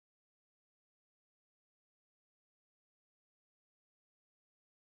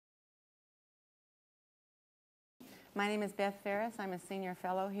My name is Beth Ferris. I'm a senior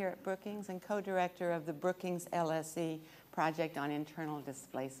fellow here at Brookings and co-director of the Brookings LSE project on internal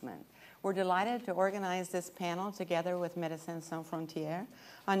displacement. We're delighted to organize this panel together with Médecins Sans Frontières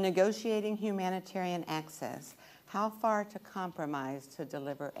on negotiating humanitarian access, how far to compromise to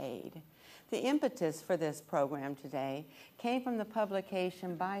deliver aid. The impetus for this program today came from the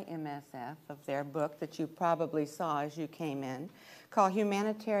publication by MSF of their book that you probably saw as you came in, called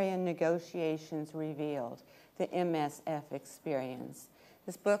Humanitarian Negotiations Revealed, the MSF Experience.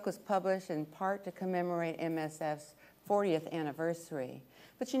 This book was published in part to commemorate MSF's 40th anniversary.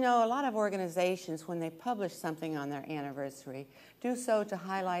 But you know, a lot of organizations, when they publish something on their anniversary, do so to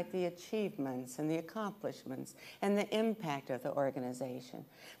highlight the achievements and the accomplishments and the impact of the organization.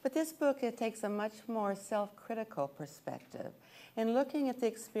 But this book, it takes a much more self-critical perspective in looking at the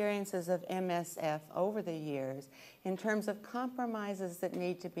experiences of MSF over the years in terms of compromises that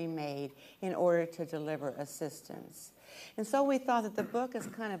need to be made in order to deliver assistance. And so we thought that the book is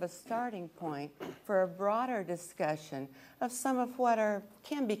kind of a starting point for a broader discussion of some of what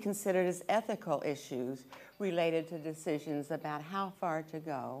can be considered as ethical issues related to decisions about how far to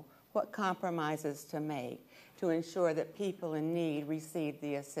go, what compromises to make to ensure that people in need receive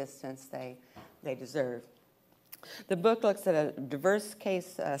the assistance they deserve. The book looks at a diverse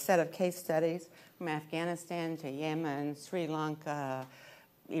set of case studies from Afghanistan to Yemen, Sri Lanka,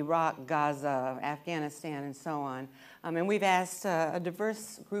 Iraq, Gaza, Afghanistan, and so on. And we've asked a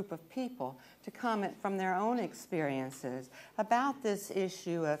diverse group of people to comment from their own experiences about this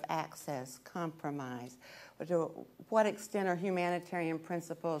issue of access, compromise. To what extent are humanitarian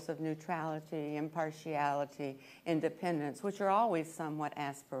principles of neutrality, impartiality, independence, which are always somewhat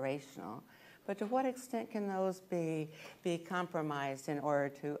aspirational, but to what extent can those be compromised in order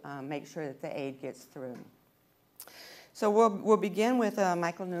to make sure that the aid gets through? So we'll begin with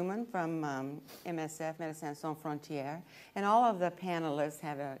Michael Newman from MSF, Médecins Sans Frontières, and all of the panelists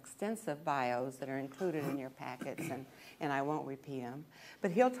have extensive bios that are included in your packets, and I won't repeat them.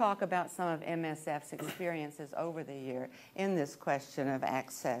 But he'll talk about some of MSF's experiences over the year in this question of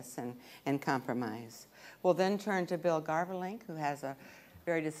access and compromise. We'll then turn to Bill Garvelink, who has a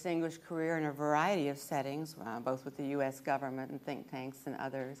very distinguished career in a variety of settings, both with the U.S. government and think tanks and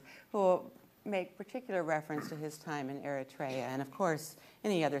others, who will make particular reference to his time in Eritrea and, of course,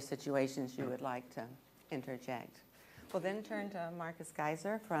 any other situations you would like to interject. We'll then turn to Marcus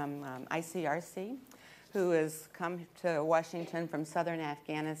Geiser from ICRC, who has come to Washington from southern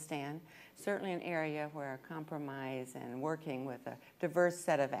Afghanistan, certainly an area where compromise and working with a diverse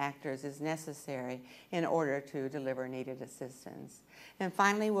set of actors is necessary in order to deliver needed assistance. And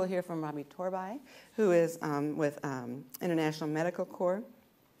finally, we'll hear from Robbie Torbay, who is with International Medical Corps,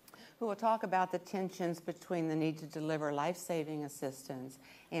 who will talk about the tensions between the need to deliver life-saving assistance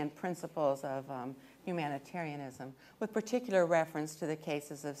and principles of humanitarianism, with particular reference to the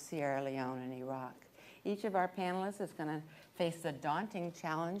cases of Sierra Leone and Iraq. Each of our panelists is going to face the daunting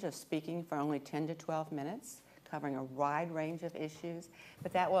challenge of speaking for only 10 to 12 minutes, covering a wide range of issues,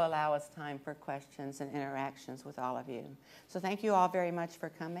 but that will allow us time for questions and interactions with all of you. So thank you all very much for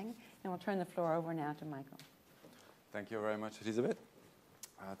coming, and we'll turn the floor over now to Michael. Thank you very much, Elizabeth.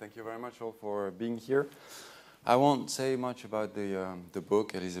 Thank you very much all for being here. I won't say much about the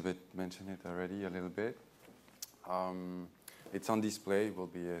book. Elizabeth mentioned it already a little bit. It's on display. It will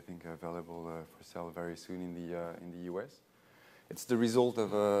be, I think, available for sale very soon in the US. It's the result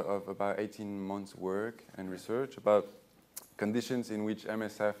of about 18 months' work and research about conditions in which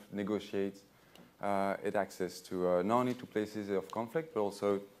MSF negotiates its access to not only to places of conflict, but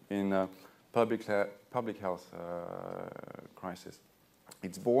also in public health crisis.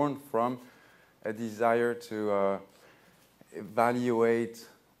 It's born from a desire to evaluate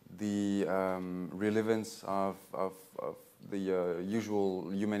the relevance of the usual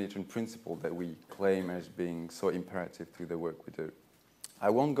humanitarian principle that we claim as being so imperative to the work we do.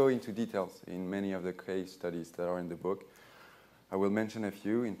 I won't go into details in many of the case studies that are in the book. I will mention a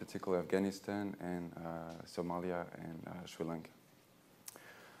few, in particular Afghanistan and Somalia and Sri Lanka.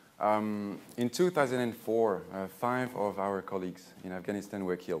 In 2004, 5 of our colleagues in Afghanistan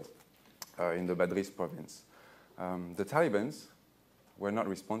were killed in the Badghis province. The Taliban were not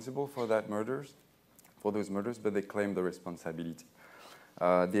responsible for those murders, but they claimed the responsibility.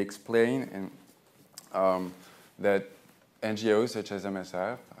 They explain that NGOs such as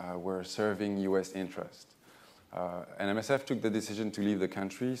MSF were serving US interests. And MSF took the decision to leave the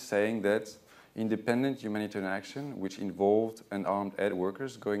country, saying that independent humanitarian action, which involved unarmed aid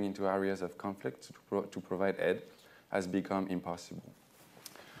workers going into areas of conflict to provide aid, has become impossible.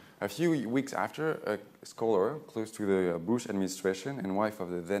 A few weeks after, a scholar close to the Bush administration and wife of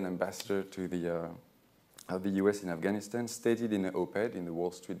the then ambassador to the of the US in Afghanistan stated in an op-ed in the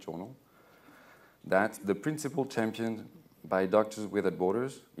Wall Street Journal that the principle championed by Doctors Without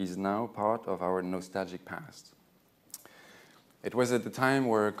Borders is now part of our nostalgic past. It was at the time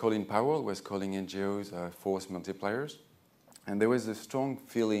where Colin Powell was calling NGOs force multipliers, and there was a strong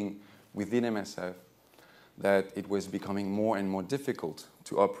feeling within MSF that it was becoming more and more difficult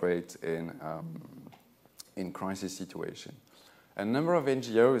to operate in crisis situation. A number of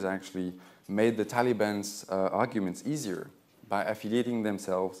NGOs actually made the Taliban's arguments easier by affiliating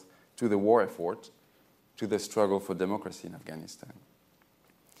themselves to the war effort, to the struggle for democracy in Afghanistan.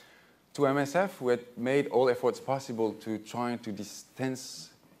 To MSF, who had made all efforts possible to try to distance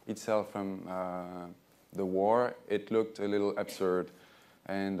itself from the war, it looked a little absurd.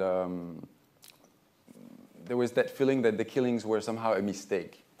 And there was that feeling that the killings were somehow a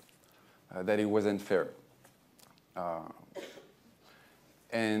mistake, that it wasn't fair.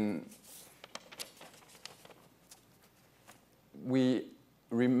 And we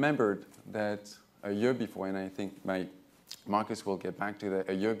remembered that a year before, and I think Marcus will get back to that,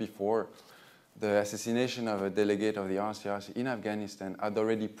 a year before, the assassination of a delegate of the RCRC in Afghanistan had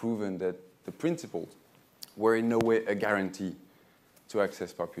already proven that the principles were in no way a guarantee to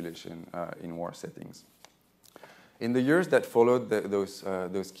access population in war settings. In the years that followed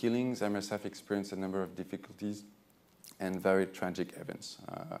those killings, MSF experienced a number of difficulties and very tragic events.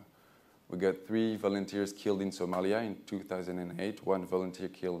 We got 3 volunteers killed in Somalia in 2008, 1 volunteer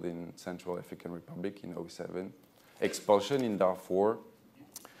killed in Central African Republic in 2007, expulsion in Darfur,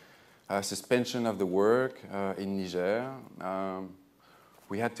 suspension of the work in Niger.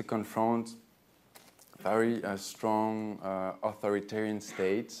 We had to confront very strong authoritarian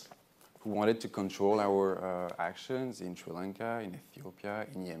states who wanted to control our actions in Sri Lanka, in Ethiopia,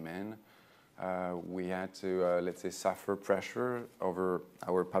 in Yemen. We had to, let's say, suffer pressure over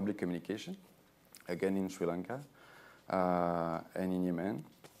our public communication, again in Sri Lanka and in Yemen.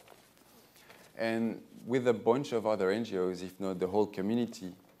 And with a bunch of other NGOs, if not the whole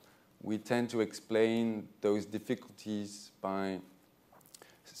community, we tend to explain those difficulties by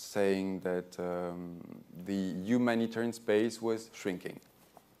saying that the humanitarian space was shrinking.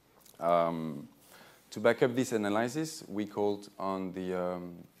 To back up this analysis, we called on the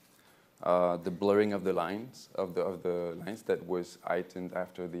blurring of the lines that was heightened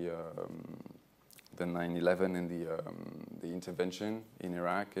after the 9/11 and the intervention in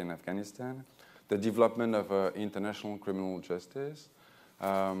Iraq and Afghanistan, the development of international criminal justice,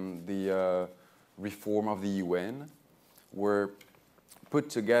 the reform of the UN, were put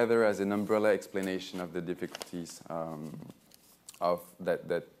together as an umbrella explanation of the difficulties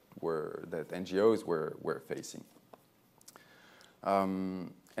that NGOs were facing.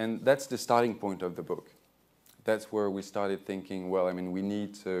 And that's the starting point of the book. That's where we started thinking, well, I mean, we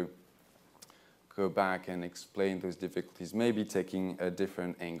need to go back and explain those difficulties, maybe taking a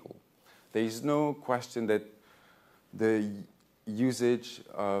different angle. There is no question that the usage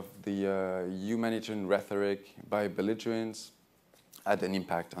of the humanitarian rhetoric by belligerents had an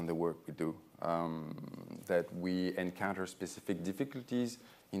impact on the work we do, that we encounter specific difficulties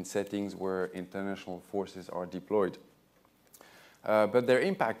in settings where international forces are deployed. But their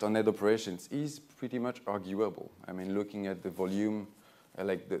impact on aid operations is pretty much arguable. I mean, looking at the volume,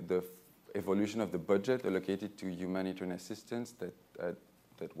 like the evolution of the budget allocated to humanitarian assistance that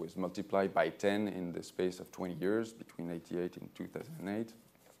was multiplied by 10 in the space of 20 years, between 1988 and 2008.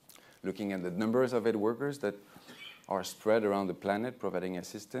 Looking at the numbers of aid workers that are spread around the planet providing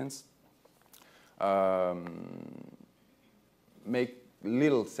assistance, make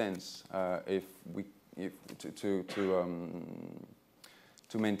little sense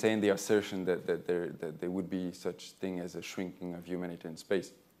to maintain the assertion that there would be such thing as a shrinking of humanitarian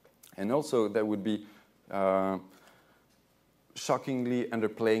space. And also that would be shockingly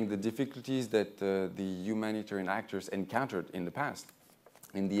underplaying the difficulties that the humanitarian actors encountered in the past,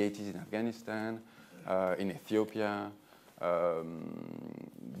 in the 80s in Afghanistan, in Ethiopia,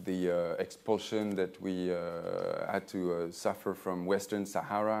 the expulsion that we had to suffer from Western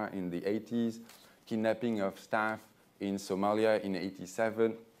Sahara in the 80s, kidnapping of staff in Somalia in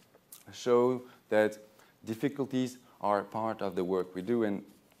 87, show that difficulties are part of the work we do, and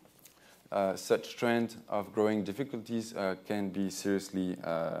such trend of growing difficulties can be seriously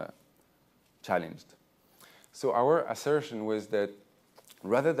challenged. So our assertion was that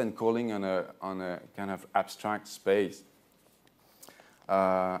rather than calling on a kind of abstract space,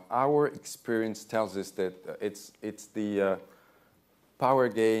 our experience tells us that it's the power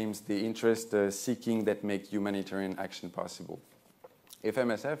games, the interest seeking that make humanitarian action possible. If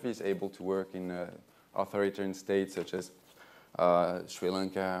MSF is able to work in authoritarian states such as Sri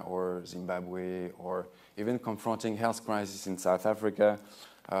Lanka or Zimbabwe, or even confronting health crisis in South Africa,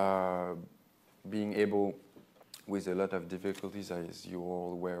 being able, with a lot of difficulties, as you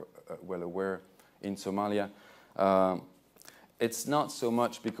all were well aware, in Somalia. It's not so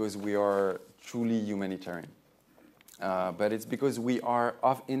much because we are truly humanitarian, but it's because we are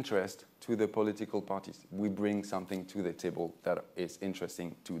of interest to the political parties. We bring something to the table that is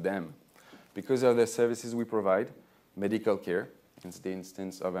interesting to them. Because of the services we provide, medical care, in the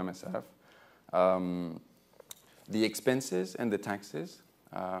instance of MSF, the expenses and the taxes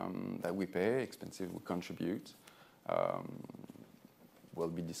that we pay, expenses we contribute. We'll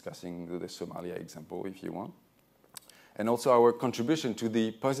be discussing the Somalia example if you want. And also our contribution to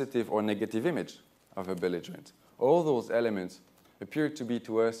the positive or negative image of a belligerent. All those elements appear to be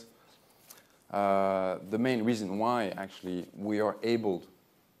to us the main reason why actually we are able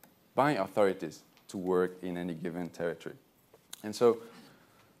by authorities to work in any given territory. And so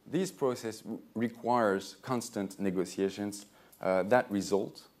this process requires constant negotiations that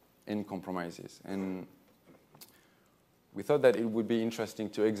result in compromises. And we thought that it would be interesting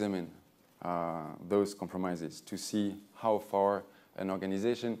to examine those compromises to see how far an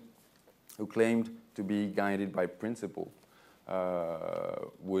organization who claimed to be guided by principle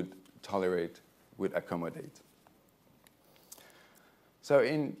would tolerate, would accommodate. So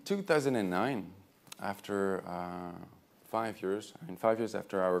in 2009, after 5 years, 5 years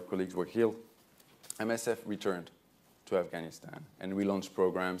after our colleagues were killed, MSF returned to Afghanistan and we launched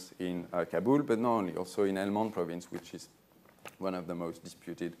programs in Kabul, but not only, also in Helmand province, which is one of the most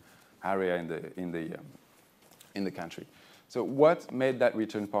disputed area in the country. So what made that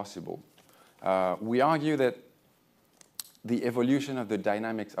return possible? We argue that the evolution of the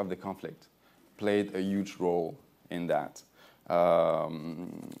dynamics of the conflict played a huge role in that.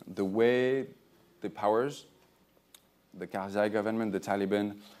 The way the powers, the Karzai government, the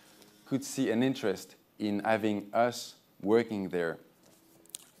Taliban, could see an interest in having us working there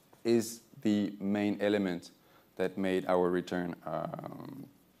is the main element that made our return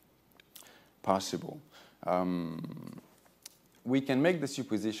possible. We can make the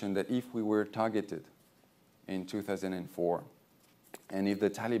supposition that if we were targeted in 2004, and if the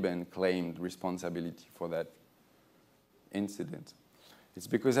Taliban claimed responsibility for that incident, it's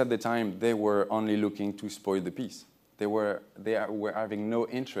because at the time they were only looking to spoil the peace. They were having no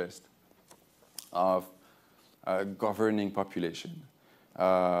interest of governing population.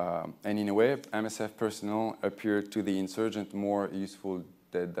 And in a way, MSF personnel appeared to the insurgent more useful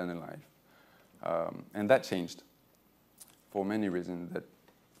dead than alive. And that changed for many reasons that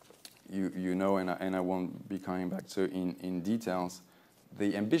you know, and I won't be coming back to in details.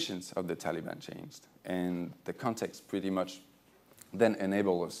 The ambitions of the Taliban changed, and the context pretty much then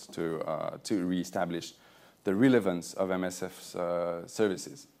enabled us to reestablish the relevance of MSF's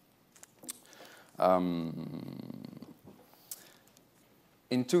services.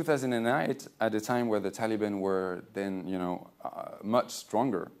 In 2008, at a time where the Taliban were then, much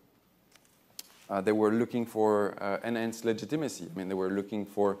stronger, they were looking for enhanced legitimacy. I mean, they were looking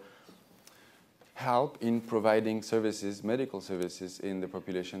for help in providing services, medical services, in the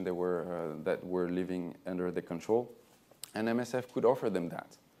population that were living under their control, and MSF could offer them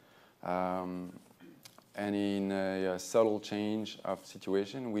that. And in a subtle change of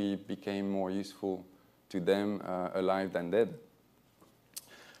situation, we became more useful to them alive than dead.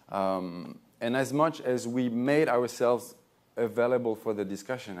 And as much as we made ourselves available for the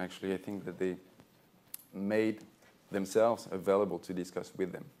discussion, actually, I think that they made themselves available to discuss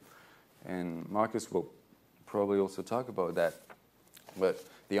with them. And Marcus will probably also talk about that. But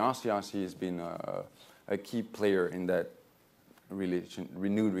the RCRC has been a key player in that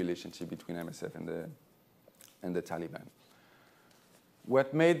renewed relationship between MSF and the Taliban.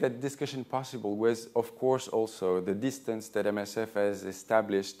 What made that discussion possible was, of course, also the distance that MSF has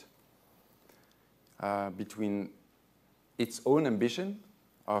established between its own ambition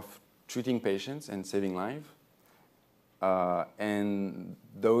of treating patients and saving lives and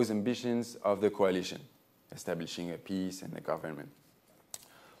those ambitions of the coalition, establishing a peace and a government.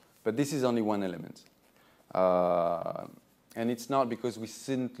 But this is only one element. And it's not because we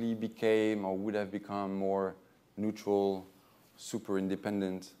simply became or would have become more neutral, super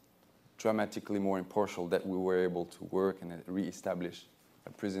independent, dramatically more impartial that we were able to work and re-establish a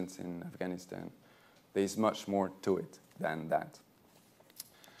presence in Afghanistan. There is much more to it than that.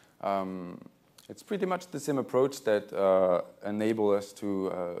 It's pretty much the same approach that enabled us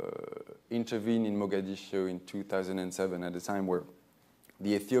to intervene in Mogadishu in 2007 at a time where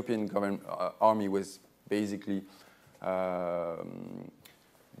the Ethiopian army was basically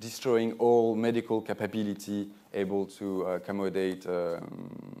destroying all medical capability able to accommodate the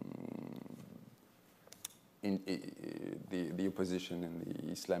opposition and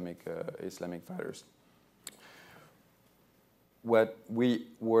the Islamic fighters. What we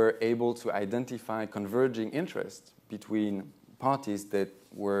were able to identify converging interests between parties that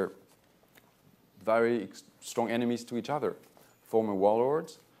were very strong enemies to each other, former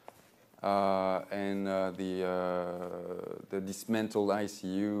warlords and the dismantled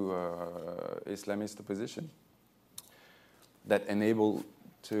ICU Islamist opposition that enabled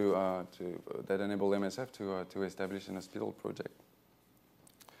MSF to establish an hospital project.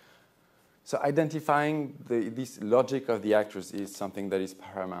 So identifying this logic of the actors is something that is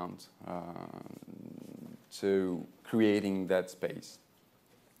paramount to creating that space,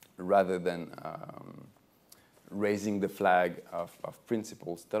 rather than raising the flag of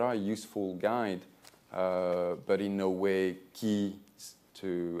principles that are a useful guide, but in no way keys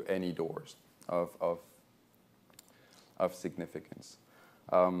to any doors of significance.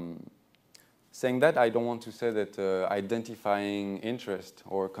 Saying that, I don't want to say that identifying interest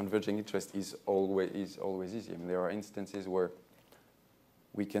or converging interest is always easy. I mean, there are instances where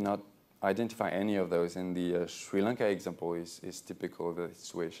we cannot identify any of those, and the Sri Lanka example is typical of the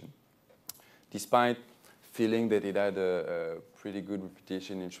situation. Despite feeling that it had a pretty good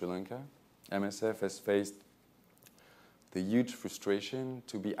reputation in Sri Lanka, MSF has faced the huge frustration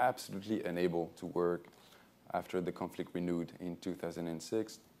to be absolutely unable to work after the conflict renewed in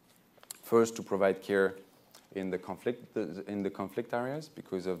 2006. First, to provide care in the conflict areas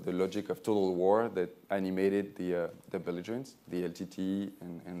because of the logic of total war that animated the belligerents, the LTTE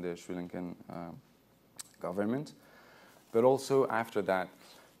and the Sri Lankan government, but also after that,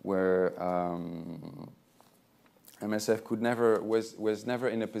 where MSF was never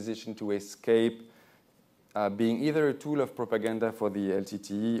in a position to escape being either a tool of propaganda for the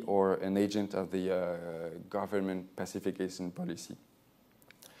LTTE or an agent of the government pacification policy.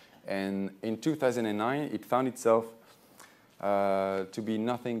 And in 2009, it found itself to be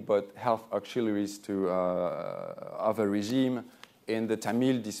nothing but health auxiliaries of a regime in the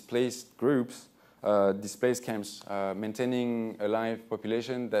Tamil displaced groups, displaced camps, maintaining a live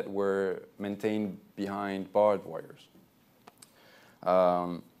population that were maintained behind barbed wires.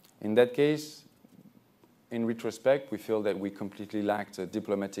 In that case, in retrospect, we feel that we completely lacked a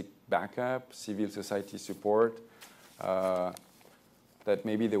diplomatic backup, civil society support, that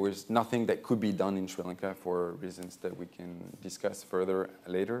maybe there was nothing that could be done in Sri Lanka for reasons that we can discuss further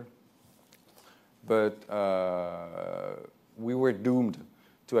later. But we were doomed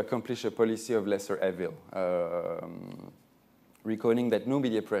to accomplish a policy of lesser evil, reckoning that no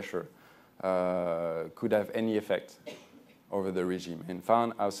media pressure could have any effect over the regime, and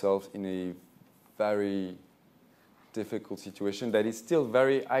found ourselves in a very difficult situation that is still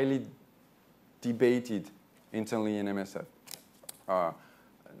very highly debated internally in MSF.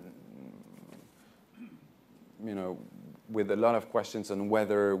 With a lot of questions on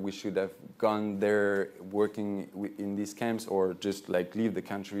whether we should have gone there working in these camps or just like leave the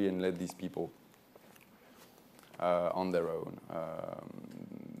country and let these people on their own.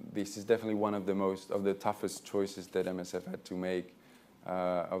 This is definitely one of the toughest choices that MSF had to make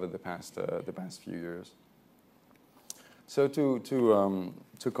over the past few years. So to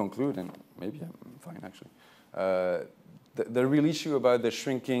conclude, and maybe I'm fine actually, the real issue about the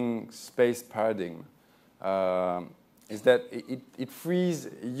shrinking space paradigm is that it frees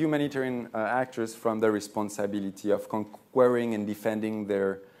humanitarian actors from the responsibility of conquering and defending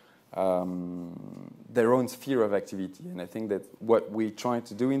their own sphere of activity. And I think that what we try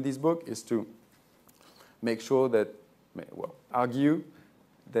to do in this book is to make sure that, argue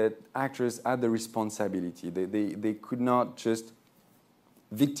that actors had the responsibility. They could not just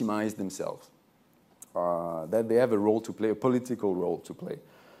victimize themselves. That they have a role to play, a political role to play.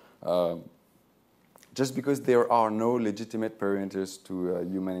 Just because there are no legitimate parameters to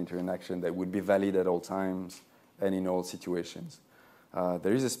humanitarian action that would be valid at all times and in all situations.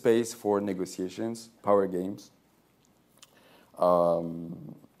 There is a space for negotiations, power games.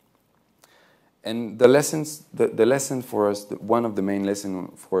 And the lesson for us, one of the main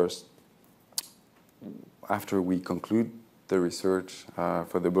lessons for us after we conclude the research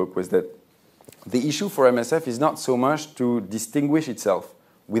for the book was that the issue for MSF is not so much to distinguish itself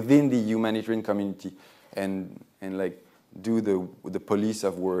within the humanitarian community and like do the police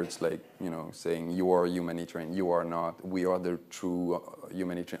of words, like, saying you are humanitarian, you are not, we are the true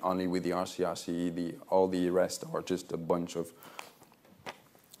humanitarian, only with the RCRC, all the rest are just a bunch of,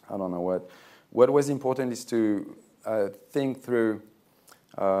 I don't know what. What was important is to think through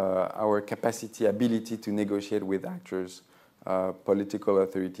our ability to negotiate with actors political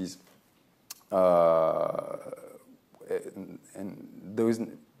authorities, and those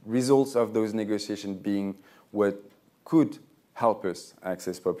results of those negotiations being what could help us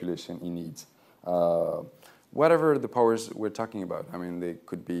access population in need. Whatever the powers we're talking about, I mean, they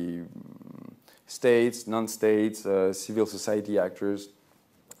could be states, non-states, civil society actors,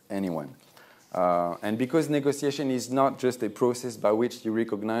 anyone. And because negotiation is not just a process by which you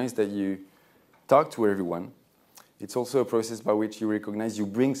recognize that you talk to everyone, it's also a process by which you recognize you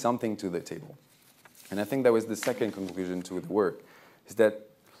bring something to the table. And I think that was the second conclusion to the work, is that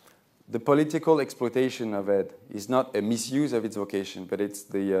the political exploitation of aid is not a misuse of its vocation, but it's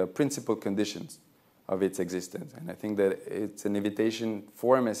the principal conditions of its existence. And I think that it's an invitation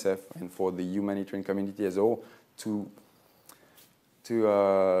for MSF and for the humanitarian community as a whole to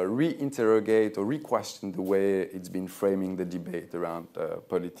reinterrogate or re-question the way it's been framing the debate around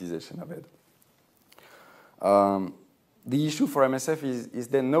politicization of it. The issue for MSF is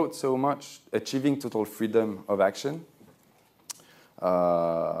then not so much achieving total freedom of action,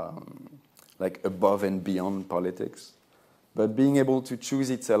 like above and beyond politics, but being able to choose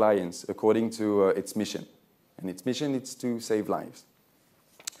its alliance according to its mission. And its mission is to save lives.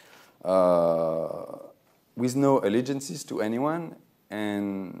 With no allegiances to anyone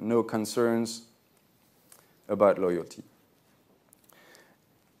and no concerns about loyalty.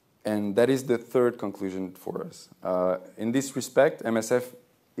 And that is the third conclusion for us. In this respect, MSF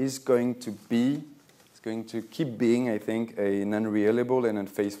is going to keep being, I think, an unreliable and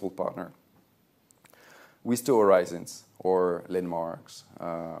unfaithful partner with two horizons, or landmarks,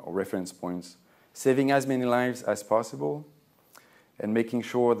 or reference points, saving as many lives as possible, and making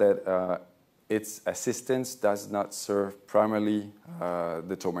sure that its assistance does not serve primarily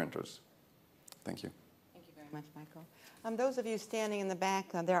the tormentors. Thank you. Thank you very much, Michael. Those of you standing in the back,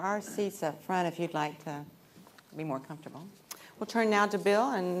 there are seats up front if you'd like to be more comfortable. We'll turn now to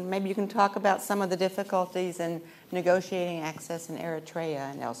Bill, and maybe you can talk about some of the difficulties in negotiating access in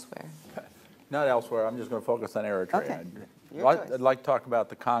Eritrea and elsewhere. Not elsewhere. I'm just going to focus on Eritrea. Okay. I'd like to talk about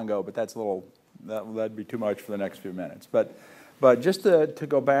the Congo, but that's that'd be too much for the next few minutes. But just to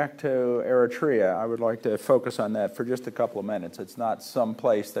go back to Eritrea, I would like to focus on that for just a couple of minutes. It's not some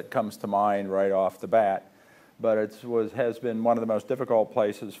place that comes to mind right off the bat, but it has been one of the most difficult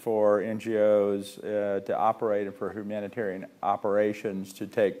places for NGOs to operate and for humanitarian operations to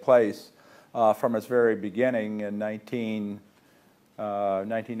take place from its very beginning in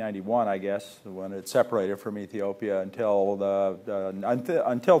 1991, I guess, when it separated from Ethiopia until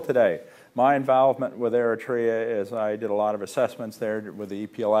today. My involvement with Eritrea is I did a lot of assessments there with the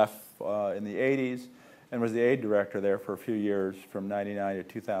EPLF in the 80s and was the aid director there for a few years from 99 to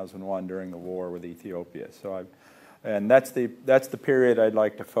 2001 during the war with Ethiopia. And that's the period I'd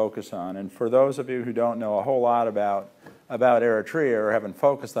like to focus on. And for those of you who don't know a whole lot about Eritrea or haven't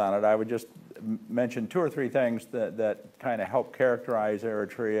focused on it, I would just mention two or three things that kind of help characterize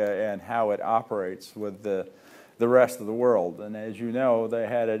Eritrea and how it operates with the rest of the world. And as you know, they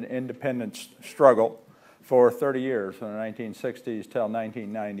had an independence struggle for 30 years, from the 1960s till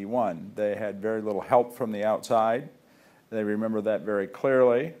 1991. They had very little help from the outside. They remember that very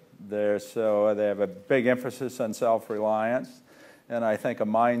clearly. So they have a big emphasis on self-reliance, and I think a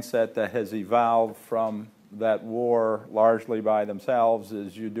mindset that has evolved from that war largely by themselves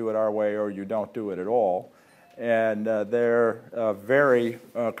is you do it our way or you don't do it at all. And they're a very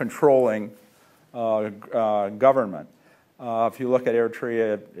controlling government. If you look at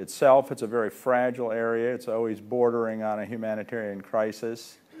Eritrea itself, it's a very fragile area. It's always bordering on a humanitarian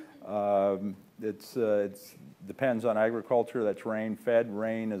crisis. It depends on agriculture that's rain-fed.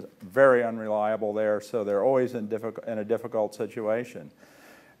 Rain is very unreliable there, so they're always in a difficult situation.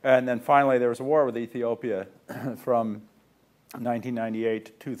 And then finally, there was a war with Ethiopia from 1998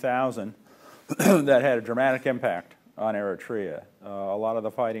 to 2000 that had a dramatic impact on Eritrea. A lot of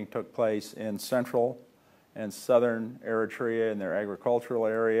the fighting took place in central and southern Eritrea in their agricultural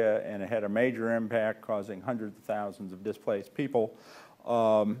area, and it had a major impact, causing hundreds of thousands of displaced people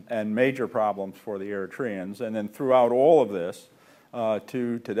and major problems for the Eritreans. And then throughout all of this,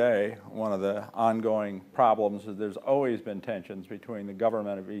 to today, one of the ongoing problems is there's always been tensions between the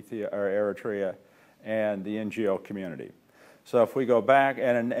government of Eritrea and the NGO community. So if we go back,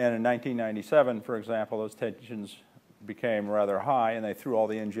 and in 1997, for example, those tensions became rather high, and they threw all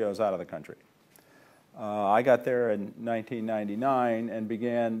the NGOs out of the country. I got there in 1999 and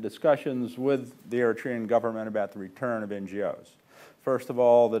began discussions with the Eritrean government about the return of NGOs. First of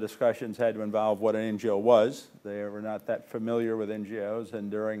all, the discussions had to involve what an NGO was. They were not that familiar with NGOs,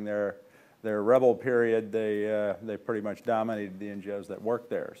 and during their rebel period, they pretty much dominated the NGOs that worked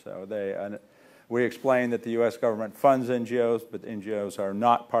there. So We explained that the U.S. government funds NGOs, but NGOs are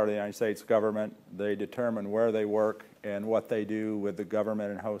not part of the United States government. They determine where they work and what they do with the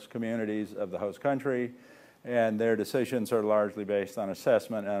government and host communities of the host country, and their decisions are largely based on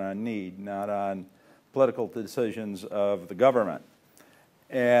assessment and on need, not on political decisions of the government.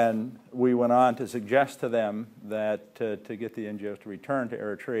 And we went on to suggest to them that to get the NGOs to return to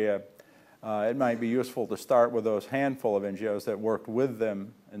Eritrea, it might be useful to start with those handful of NGOs that worked with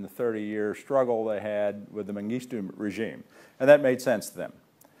them in the 30-year struggle they had with the Mengistu regime. And that made sense to them.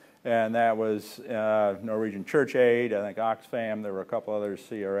 And that was Norwegian Church Aid, I think Oxfam, there were a couple others,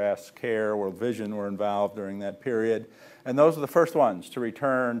 CRS, CARE, World Vision were involved during that period. And those were the first ones to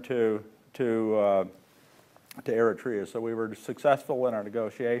return to Eritrea. So we were successful in our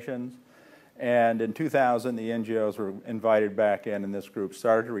negotiations. And in 2000, the NGOs were invited back in, and this group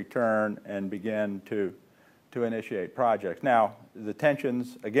started to return and began to initiate projects. Now, the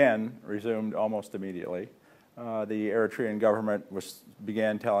tensions, again, resumed almost immediately. The Eritrean government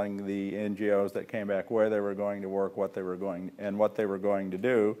began telling the NGOs that came back where they were going to work, what they were going to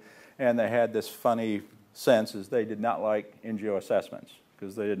do, and they had this funny sense as they did not like NGO assessments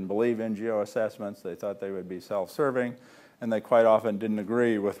because they didn't believe NGO assessments. They thought they would be self-serving, and they quite often didn't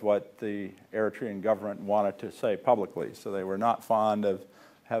agree with what the Eritrean government wanted to say publicly. So they were not fond of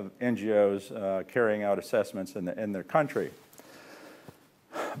NGOs carrying out assessments in their country.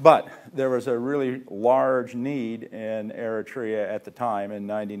 But there was a really large need in Eritrea at the time in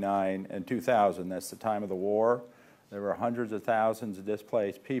 '99 and 2000. That's the time of the war. There were hundreds of thousands of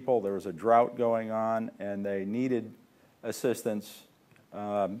displaced people. There was a drought going on, and they needed assistance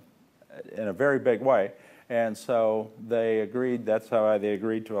in a very big way. And so they agreed, that's how they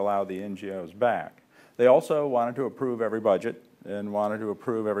agreed to allow the NGOs back. They also wanted to approve every budget and wanted to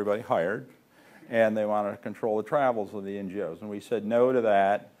approve everybody hired, and they wanted to control the travels of the NGOs. And we said no to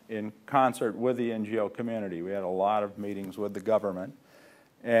that in concert with the NGO community. We had a lot of meetings with the government,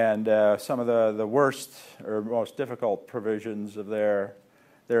 and some of the worst or most difficult provisions of their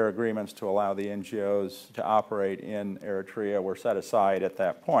agreements to allow the NGOs to operate in Eritrea were set aside at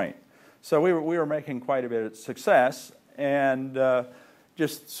that point. So we were making quite a bit of success, and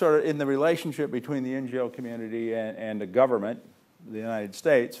just sort of in the relationship between the NGO community and the government, the United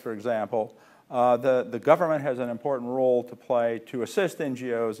States, for example, the government has an important role to play to assist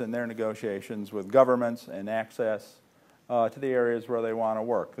NGOs in their negotiations with governments and access to the areas where they want to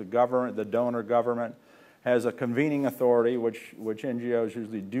work. The donor government, has a convening authority, which NGOs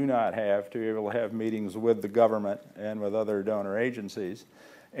usually do not have, to be able to have meetings with the government and with other donor agencies.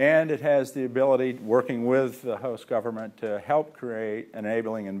 And it has the ability, working with the host government, to help create an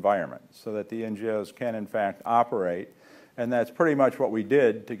enabling environment so that the NGOs can, in fact, operate. And that's pretty much what we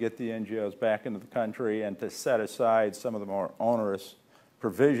did to get the NGOs back into the country and to set aside some of the more onerous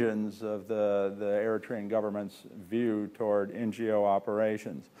provisions of the Eritrean government's view toward NGO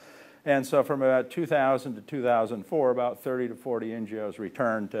operations. And so from about 2000 to 2004, about 30 to 40 NGOs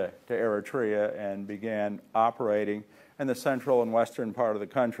returned to Eritrea and began operating in the central and western part of the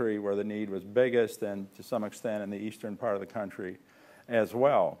country where the need was biggest, and to some extent in the eastern part of the country as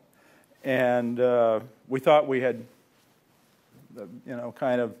well. And we thought we had,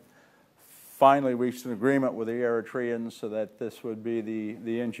 kind of finally reached an agreement with the Eritreans so that this would be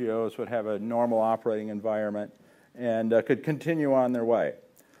the NGOs would have a normal operating environment and could continue on their way.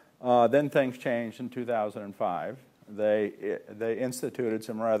 Then things changed in 2005. They instituted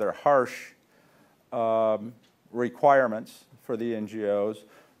some rather harsh requirements for the NGOs.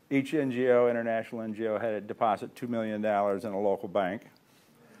 Each NGO, international NGO, had to deposit $2 million in a local bank.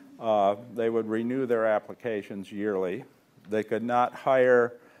 They would renew their applications yearly. They could not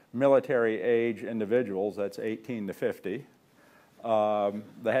hire military-age individuals, that's 18 to 50.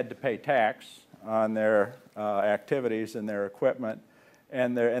 They had to pay tax on their activities and their equipment,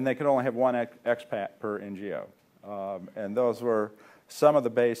 and they could only have one expat per NGO. And those were some of the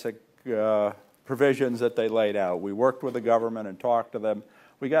basic provisions that they laid out. We worked with the government and talked to them.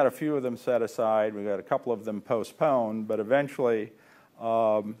 We got a few of them set aside. We got a couple of them postponed, but eventually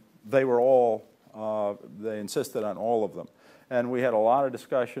they insisted on all of them. And we had a lot of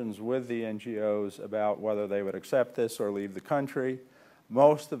discussions with the NGOs about whether they would accept this or leave the country.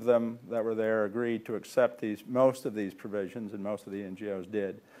 Most of them that were there agreed to accept most of these provisions, and most of the NGOs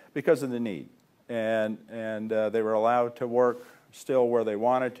did, because of the need. And they were allowed to work still where they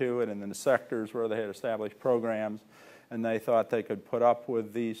wanted to and in the sectors where they had established programs, and they thought they could put up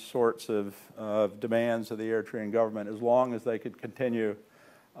with these sorts of demands of the Eritrean government as long as they could continue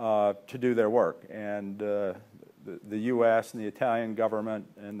to do their work. And the U.S. and the Italian government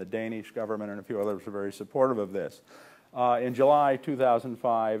and the Danish government and a few others were very supportive of this. In July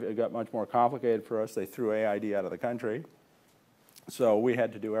 2005, it got much more complicated for us. They threw AID out of the country. So we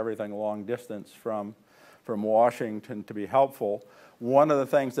had to do everything long distance from Washington to be helpful. One of the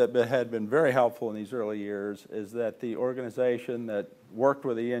things that had been very helpful in these early years is that the organization that worked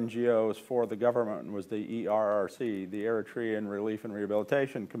with the NGOs for the government was the ERRC, the Eritrean Relief and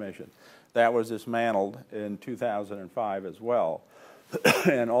Rehabilitation Commission. That was dismantled in 2005 as well.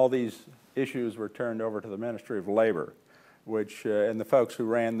 And all these issues were turned over to the Ministry of Labor, which, and the folks who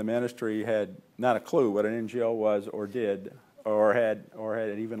ran the ministry had not a clue what an NGO was or did, or had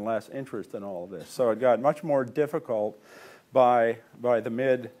even less interest in all of this. So it got much more difficult by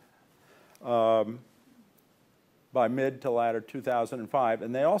mid to latter 2005.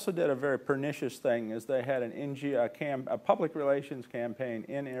 And they also did a very pernicious thing, is they had an NGO, a public relations campaign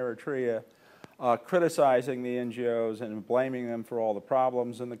in Eritrea criticizing the NGOs and blaming them for all the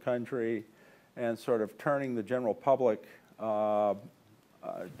problems in the country and sort of turning the general public,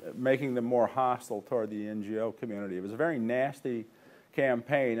 making them more hostile toward the NGO community. It was a very nasty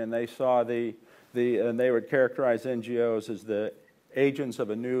campaign, and they saw and they would characterize NGOs as the agents of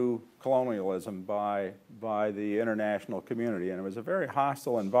a new colonialism by the international community, and it was a very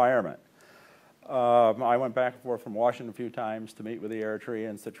hostile environment. I went back and forth from Washington a few times to meet with the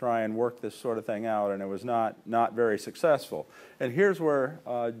Eritreans to try and work this sort of thing out, and it was not very successful. And here's where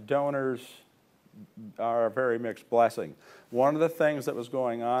donors are a very mixed blessing. One of the things that was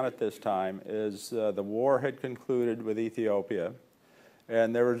going on at this time is the war had concluded with Ethiopia,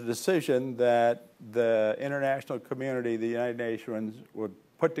 and there was a decision that the international community, the United Nations, would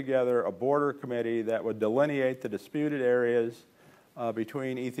put together a border committee that would delineate the disputed areas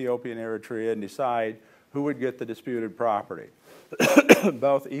between Ethiopia and Eritrea and decide who would get the disputed property.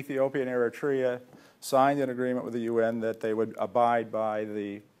 Both Ethiopia and Eritrea signed an agreement with the UN that they would abide by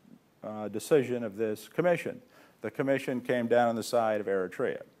the decision of this commission. The commission came down on the side of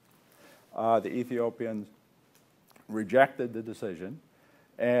Eritrea. The Ethiopians rejected the decision,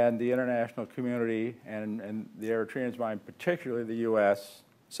 and the international community and the Eritreans, particularly the U.S.,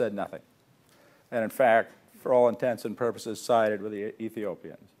 said nothing. And in fact, for all intents and purposes, sided with the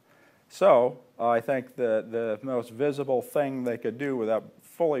Ethiopians. So I think the most visible thing they could do without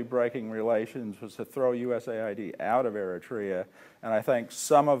fully breaking relations was to throw USAID out of Eritrea, and I think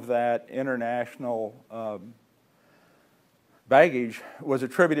some of that international baggage was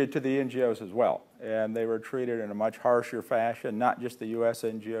attributed to the NGOs as well, and they were treated in a much harsher fashion, not just the U.S.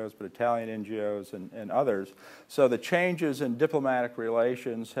 NGOs, but Italian NGOs and others. So the changes in diplomatic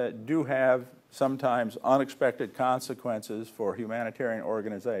relations do have sometimes unexpected consequences for humanitarian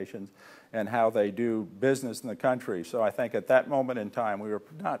organizations and how they do business in the country. So I think at that moment in time, we were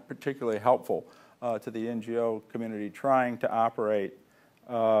not particularly helpful to the NGO community trying to operate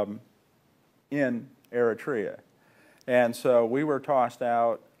in Eritrea. And so we were tossed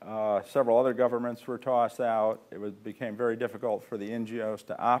out. Several other governments were tossed out. It became very difficult for the NGOs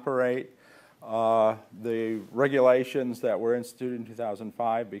to operate. The regulations that were instituted in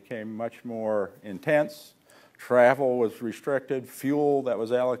 2005 became much more intense. Travel was restricted. Fuel that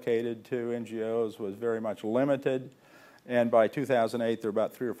was allocated to NGOs was very much limited. And by 2008, there were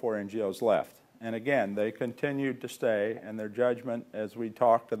about 3 or 4 NGOs left. And again, they continued to stay, and their judgment as we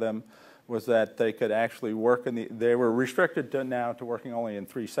talked to them was that they could actually work they were restricted now to working only in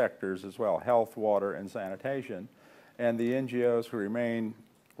 3 sectors as well: health, water, and sanitation. And the NGOs who remained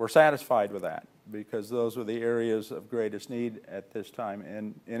were satisfied with that, because those were the areas of greatest need at this time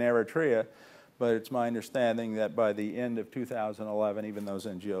in Eritrea. But it's my understanding that by the end of 2011, even those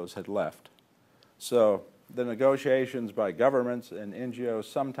NGOs had left. So the negotiations by governments and NGOs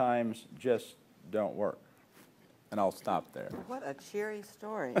sometimes just don't work. And I'll stop there. What a cheery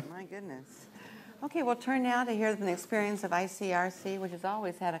story, my goodness. Okay, we'll turn now to hear the experience of ICRC, which has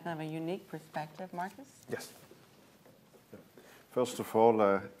always had a kind of a unique perspective. Marcus? Yes. First of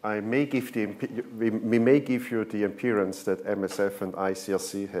all, we may give you the appearance that MSF and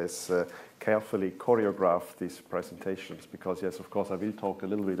ICRC has carefully choreographed these presentations, because yes, of course, I will talk a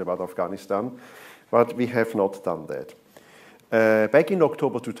little bit about Afghanistan, but we have not done that. Back in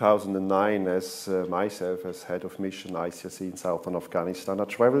October 2009, as myself as head of mission ICRC in southern Afghanistan, I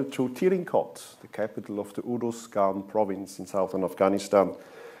traveled to Tirinkot, the capital of the Uruzgan province in southern Afghanistan.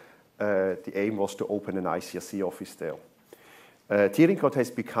 The aim was to open an ICRC office there. Tirinkot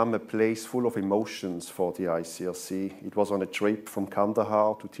has become a place full of emotions for the ICRC. It was on a trip from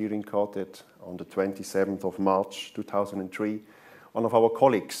Kandahar to Tirinkot on the 27th of March 2003. One of our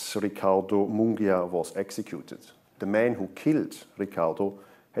colleagues, Ricardo Mungia, was executed. The man who killed Ricardo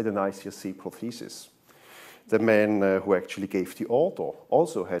had an ICRC prothesis. The man who actually gave the order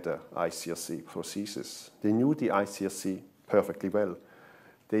also had an ICRC prosthesis. They knew the ICRC perfectly well.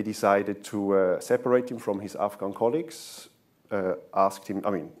 They decided to separate him from his Afghan colleagues,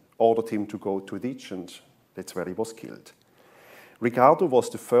 ordered him to go to a ditch, and that's where he was killed. Ricardo was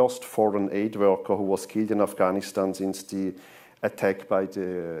the first foreign aid worker who was killed in Afghanistan since the attack by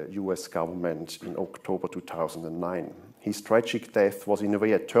the US government in October 2009. His tragic death was in a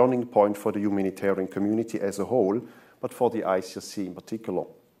way a turning point for the humanitarian community as a whole, but for the ICRC in particular.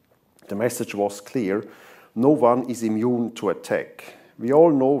 The message was clear: no one is immune to attack. We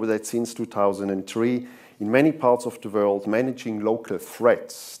all know that since 2003, in many parts of the world, managing local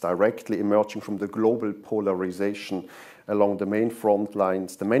threats directly emerging from the global polarization along the many front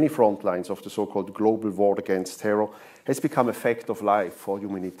lines of the so-called global war against terror has become a fact of life for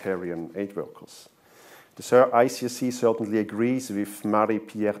humanitarian aid workers. The ICRC certainly agrees with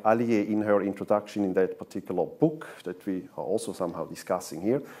Marie-Pierre Allier in her introduction in that particular book that we are also somehow discussing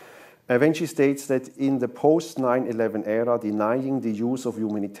here, when she states that in the post-9/11 era, denying the use of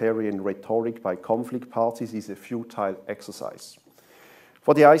humanitarian rhetoric by conflict parties is a futile exercise.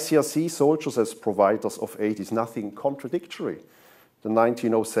 For the ICRC, soldiers as providers of aid is nothing contradictory. The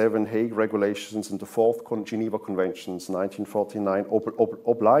 1907 Hague Regulations and the Fourth Geneva Conventions, 1949,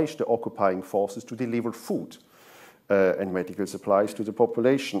 obliged the occupying forces to deliver food and medical supplies to the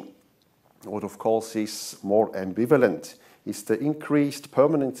population. What, of course, is more ambivalent is the increased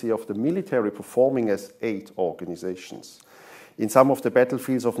permanency of the military performing as aid organizations. In some of the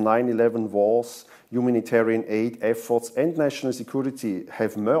battlefields of 9/11 wars, humanitarian aid efforts and national security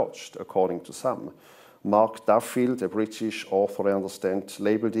have merged, according to some. Mark Duffield, a British author, I understand,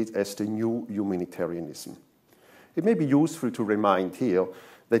 labeled it as the new humanitarianism. It may be useful to remind here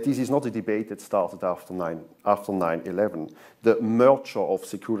that this is not a debate that started after 9/11. The merger of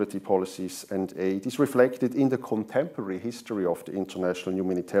security policies and aid is reflected in the contemporary history of the international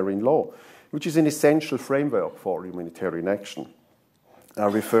humanitarian law, which is an essential framework for humanitarian action. I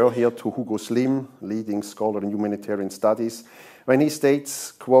refer here to Hugo Slim, leading scholar in humanitarian studies, when he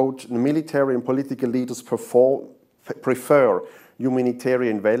states, quote, military and political leaders prefer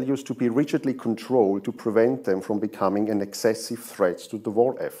humanitarian values to be rigidly controlled to prevent them from becoming an excessive threat to the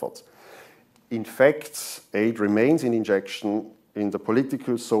war effort. In fact, aid remains an injection in the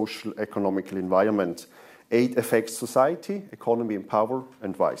political, social, economical environment. Aid affects society, economy and power,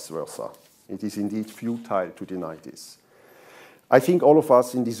 and vice versa. It is indeed futile to deny this. I think all of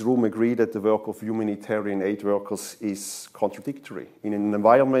us in this room agree that the work of humanitarian aid workers is contradictory. In an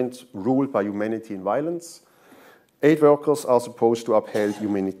environment ruled by humanity and violence, aid workers are supposed to uphold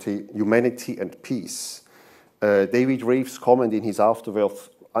humanity and peace. David Reeves commented in his afterword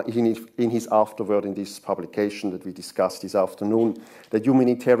in this publication that we discussed this afternoon that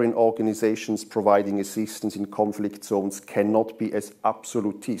humanitarian organizations providing assistance in conflict zones cannot be as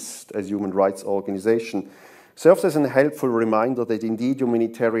absolutist as human rights organizations. Serves as a helpful reminder that indeed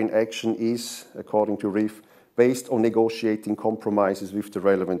humanitarian action is, according to Reeves, based on negotiating compromises with the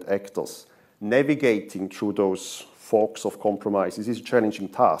relevant actors. Navigating through those forks of compromises is a challenging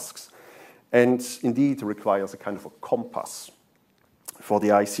task, and indeed requires a kind of a compass. For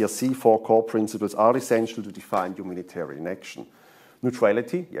the ICRC, 4 core principles are essential to define humanitarian action.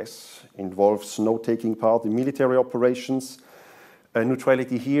 Neutrality, yes, involves no taking part in military operations.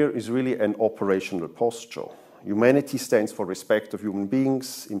 Neutrality here is really an operational posture. Humanity stands for respect of human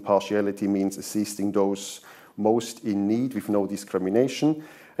beings. Impartiality means assisting those most in need with no discrimination.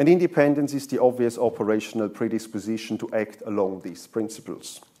 And independence is the obvious operational predisposition to act along these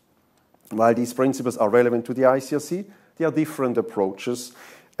principles. While these principles are relevant to the ICRC, there are different approaches.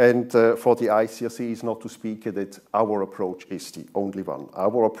 And for the ICRC is not to speak that our approach is the only one.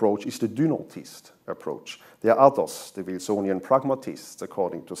 Our approach is the do-notist approach. There are others, the Wilsonian pragmatists,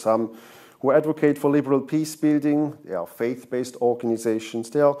 according to some, who advocate for liberal peace building. There are faith-based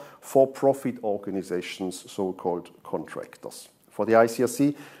organizations. There are for-profit organizations, so-called contractors. For the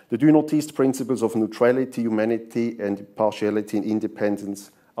ICRC, the do-notist principles of neutrality, humanity, and impartiality and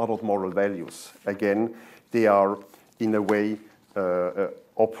independence are not moral values. Again, they are, in a way,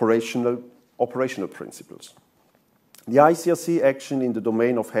 operational principles. The ICRC action in the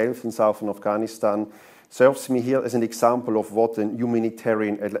domain of health in southern Afghanistan serves me here as an example of what a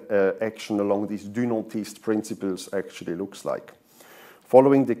humanitarian action along these do-notist principles actually looks like.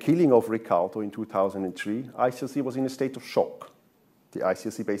 Following the killing of Ricardo in 2003, ICRC was in a state of shock. The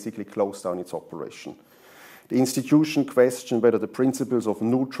ICRC basically closed down its operation. The institution questioned whether the principles of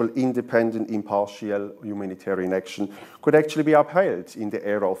neutral, independent, impartial humanitarian action could actually be upheld in the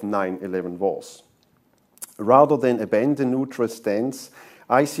era of 9/11 wars. Rather than abandon neutral stance,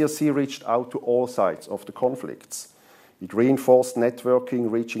 ICRC reached out to all sides of the conflicts. It reinforced networking,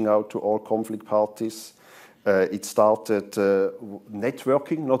 reaching out to all conflict parties. It started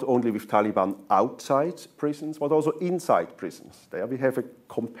networking, not only with Taliban outside prisons, but also inside prisons. There we have a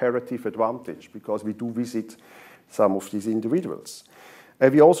comparative advantage because we do visit some of these individuals.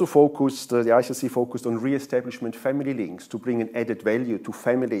 We also focused, the ICRC focused on re-establishment family links to bring an added value to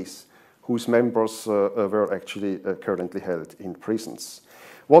families whose members were actually currently held in prisons.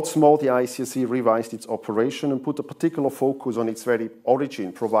 What's more, the ICRC revised its operation and put a particular focus on its very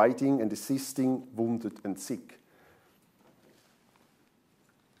origin, providing and assisting wounded and sick.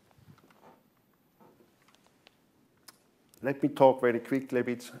 Let me talk very quickly a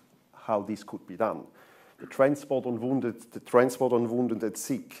bit how this could be done. The transport on wounded and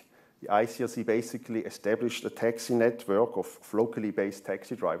sick. The ICRC basically established a taxi network of locally based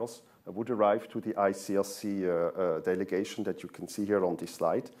taxi drivers that would arrive to the ICRC delegation that you can see here on this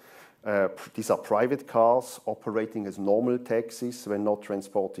slide. These are private cars operating as normal taxis when not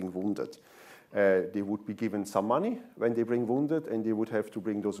transporting wounded. They would be given some money when they bring wounded, and they would have to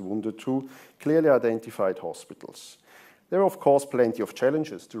bring those wounded to clearly identified hospitals. There are, of course, plenty of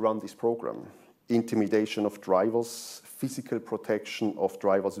challenges to run this program. Intimidation of drivers, physical protection of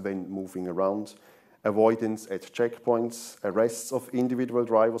drivers when moving around, avoidance at checkpoints, arrests of individual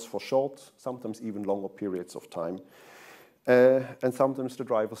drivers for short, sometimes even longer periods of time, and sometimes the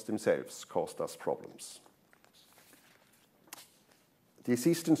drivers themselves caused us problems. The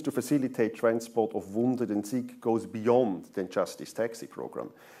assistance to facilitate transport of wounded and sick goes beyond than just this taxi program.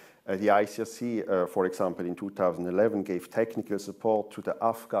 The ICRC, for example, in 2011 gave technical support to the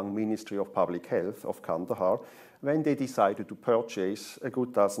Afghan Ministry of Public Health of Kandahar when they decided to purchase a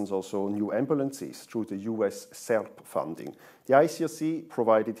good dozen or so new ambulances through the US SERP funding. The ICRC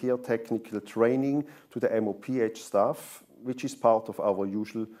provided here technical training to the MOPH staff, which is part of our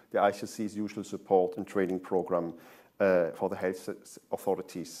the ICRC's usual support and training program for the health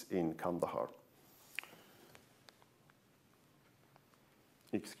authorities in Kandahar.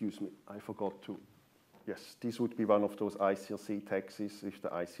 Excuse me, I forgot to, yes, this would be one of those ICRC taxis with the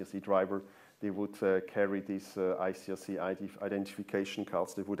ICRC driver. They would carry these ICRC identification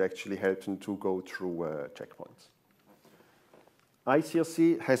cards that would actually help them to go through checkpoints.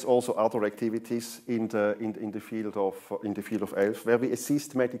 ICRC has also other activities in the field of health where we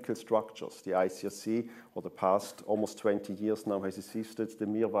assist medical structures. The ICRC, for the past almost 20 years now, has assisted the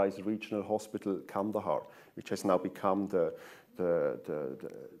Mirwais Regional Hospital Kandahar, which has now become the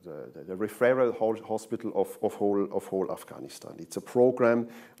referral hospital of whole Afghanistan. It's a program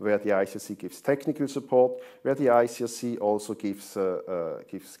where the ICRC gives technical support, where the ICRC also gives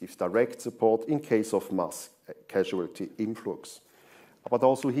direct support in case of mass casualty influx. But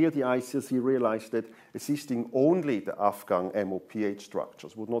also here the ICRC realized that assisting only the Afghan MOPH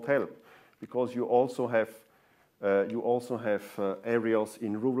structures would not help, because you also have areas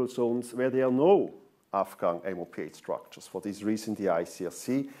in rural zones where there are no Afghan MOPH structures. For this reason, the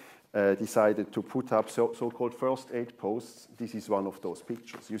ICRC decided to put up so-called first aid posts. This is one of those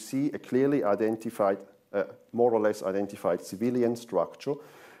pictures. You see a clearly identified, more or less identified civilian structure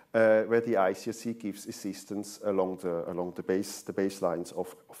where the ICRC gives assistance along the baselines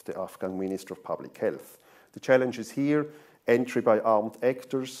of the Afghan Ministry of Public Health. The challenge is here, entry by armed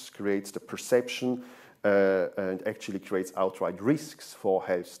actors creates the perception and actually creates outright risks for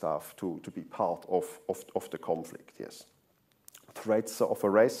health staff to be part of the conflict, yes. Threats of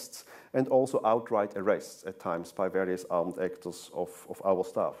arrests and also outright arrests at times by various armed actors of our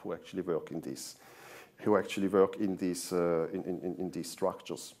staff who actually work in these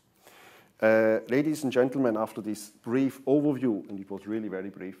structures. Ladies and gentlemen, after this brief overview, and it was really very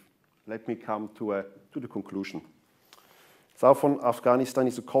brief, let me come to the conclusion. Southern Afghanistan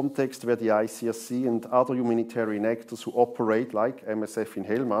is a context where the ICRC and other humanitarian actors who operate, like MSF in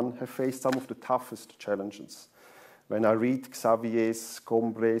Helmand, have faced some of the toughest challenges. When I read Xavier's,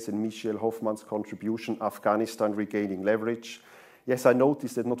 Combre's, and Michel Hoffman's contribution, Afghanistan Regaining Leverage, yes, I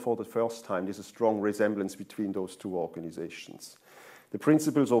noticed that not for the first time there's a strong resemblance between those two organizations. The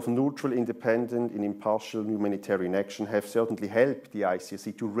principles of neutral, independent, and impartial humanitarian action have certainly helped the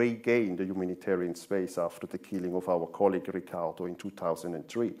ICRC to regain the humanitarian space after the killing of our colleague Ricardo in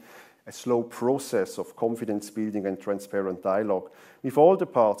 2003. A slow process of confidence building and transparent dialogue with all the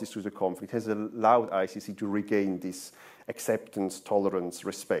parties to the conflict has allowed ICRC to regain this acceptance, tolerance,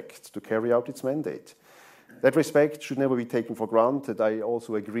 respect to carry out its mandate. That respect should never be taken for granted. I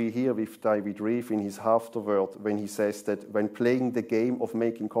also agree here with David Reeve in his afterword when he says that when playing the game of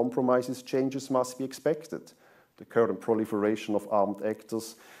making compromises, changes must be expected. The current proliferation of armed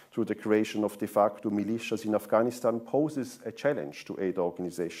actors through the creation of de facto militias in Afghanistan poses a challenge to aid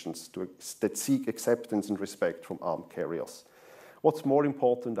organizations that seek acceptance and respect from armed carriers. What's more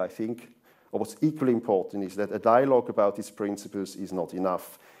important, I think, or what's equally important, is that a dialogue about these principles is not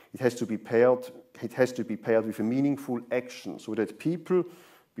enough. It has to be paired with a meaningful action so that people,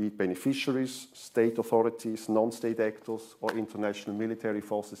 be it beneficiaries, state authorities, non-state actors, or international military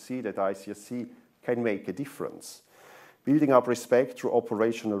forces, see that ICRC can make a difference. Building up respect through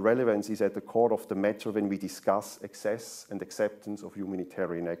operational relevance is at the core of the matter when we discuss access and acceptance of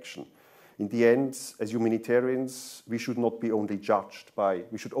humanitarian action. In the end, as humanitarians, we should not be only judged by,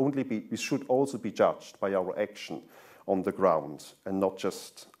 we should also be judged by our action on the ground and not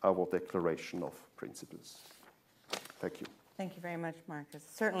just our declaration of principles. Thank you. Thank you very much, Marcus.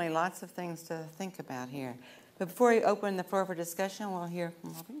 Certainly lots of things to think about here. But before we open the floor for discussion, we'll hear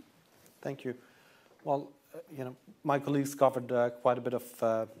from Robin. Thank you. Well, my colleagues covered quite a bit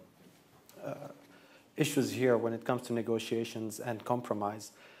of issues here when it comes to negotiations and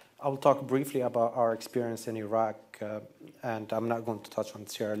compromise. I will talk briefly about our experience in Iraq, and I'm not going to touch on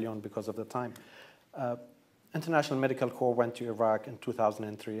Sierra Leone because of the time. International Medical Corps went to Iraq in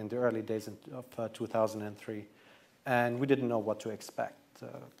 2003, in the early days of 2003, and we didn't know what to expect.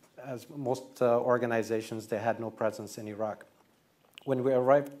 As most organizations, they had no presence in Iraq. When we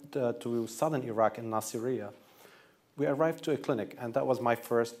arrived to southern Iraq in Nasiriyah, we arrived to a clinic, and that was my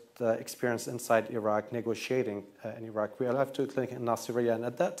first experience inside Iraq, negotiating in Iraq. We arrived to a clinic in Nasiriyah, and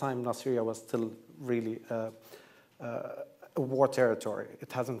at that time, Nasiriyah was still really a war territory.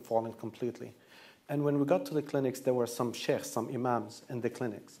 It hasn't fallen completely. And when we got to the clinics, there were some sheikhs, some imams in the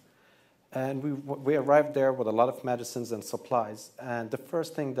clinics. And we arrived there with a lot of medicines and supplies. And the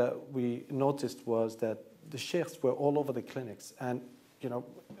first thing that we noticed was that the sheikhs were all over the clinics. And,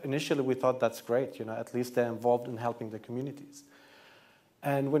 initially we thought that's great, at least they're involved in helping the communities.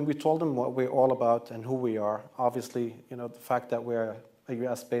 And when we told them what we're all about and who we are, obviously, the fact that we're a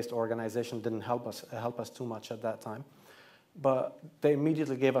US-based organization didn't help us too much at that time. But they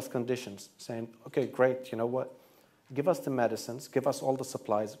immediately gave us conditions, saying, okay, great, you know what? Give us the medicines, give us all the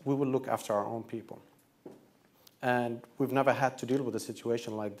supplies, we will look after our own people. And we've never had to deal with a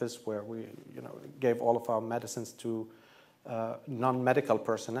situation like this where we gave all of our medicines to non-medical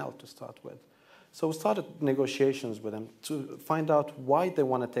personnel to start with. So we started negotiations with them to find out why they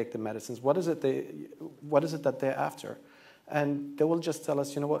want to take the medicines, what is it that they're after. And they will just tell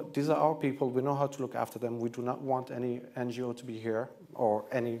us, you know what, these are our people, we know how to look after them, we do not want any NGO to be here or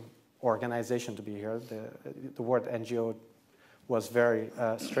any organization to be here. The word NGO was very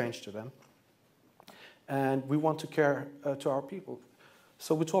strange to them. And we want to care to our people.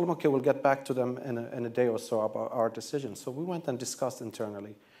 So we told them, okay, we'll get back to them in a day or so about our decision. So we went and discussed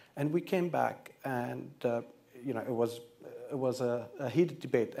internally. And we came back, and it was a heated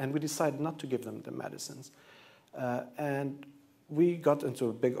debate, and we decided not to give them the medicines. And we got into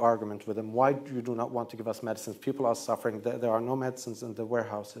a big argument with them. Why do you do not want to give us medicines? People are suffering. There are no medicines in the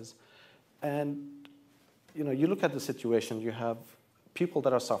warehouses. And you look at the situation, you have people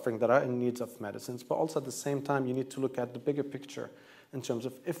that are suffering, that are in need of medicines, but also at the same time, you need to look at the bigger picture in terms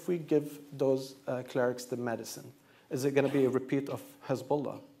of if we give those clerics the medicine, is it going to be a repeat of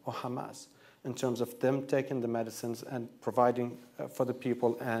Hezbollah or Hamas in terms of them taking the medicines and providing for the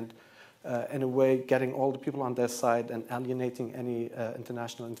people and in a way getting all the people on their side and alienating any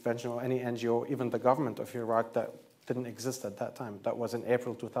international intervention or any NGO, even the government of Iraq that didn't exist at that time. That was in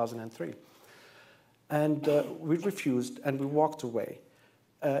April 2003. And we refused and we walked away.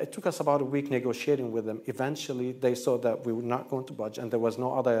 It took us about a week negotiating with them. Eventually, they saw that we were not going to budge, and there was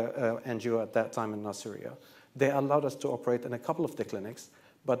no other NGO at that time in Nasiriyah. They allowed us to operate in a couple of the clinics,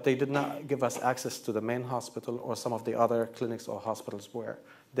 but they did not give us access to the main hospital or some of the other clinics or hospitals where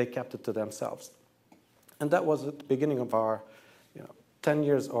they kept it to themselves. And that was at the beginning of our 10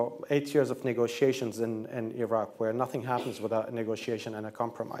 years or 8 years of negotiations in Iraq, where nothing happens without a negotiation and a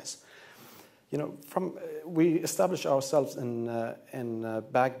compromise. We established ourselves in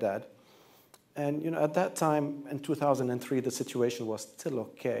Baghdad, and at that time in 2003, the situation was still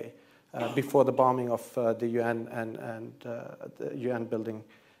okay before the bombing of the UN and the UN building,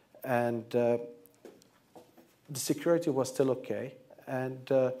 and the security was still okay, and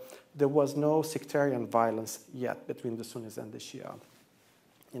there was no sectarian violence yet between the Sunnis and the Shia.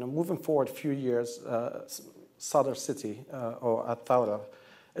 Moving forward a few years, Sadr city or Al-Thawra,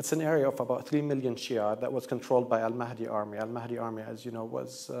 it's an area of about 3 million Shia that was controlled by Al-Mahdi army. Al-Mahdi army, as you know,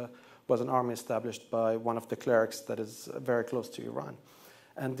 was an army established by one of the clerics that is very close to Iran.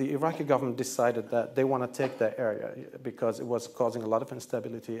 And the Iraqi government decided that they want to take that area because it was causing a lot of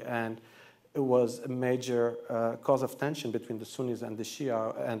instability, and it was a major cause of tension between the Sunnis and the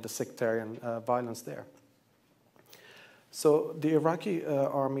Shia and the sectarian violence there. So the Iraqi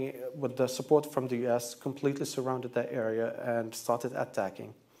army, with the support from the US, completely surrounded that area and started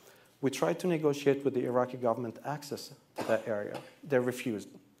attacking. We tried to negotiate with the Iraqi government access to that area. They refused.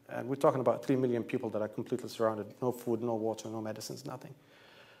 And we're talking about 3 million people that are completely surrounded, no food, no water, no medicines, nothing.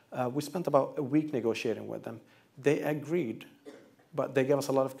 We spent about a week negotiating with them. They agreed, but they gave us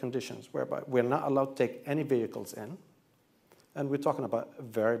a lot of conditions, whereby we're not allowed to take any vehicles in, and we're talking about a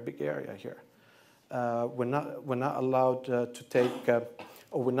very big area here. We're not allowed to take,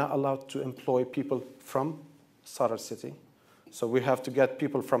 or we're not allowed to employ people from Sadr City. So we have to get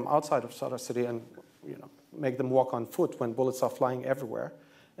people from outside of Sadr City and make them walk on foot when bullets are flying everywhere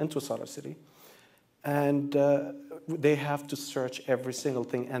into Sadr City. And they have to search every single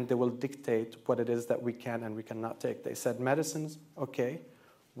thing, and they will dictate what it is that we can and we cannot take. They said medicines, okay.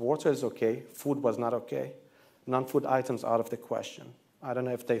 Water is okay. Food was not okay. Non-food items out of the question. I don't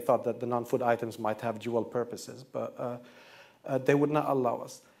know if they thought that the non-food items might have dual purposes, but they would not allow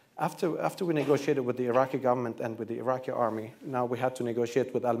us. After we negotiated with the Iraqi government and with the Iraqi army, now we had to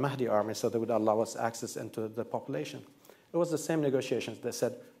negotiate with Al-Mahdi army so they would allow us access into the population. It was the same negotiations. They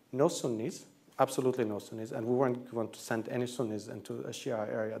said no Sunnis, absolutely no Sunnis, and we weren't going to send any Sunnis into a Shia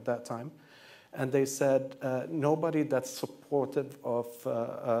area at that time. And they said nobody that's supportive of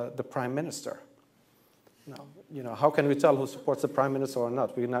the prime minister. Now, how can we tell who supports the prime minister or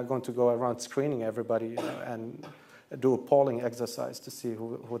not? We're not going to go around screening everybody and do a polling exercise to see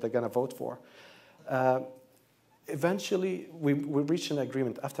who they're going to vote for. Eventually, we reached an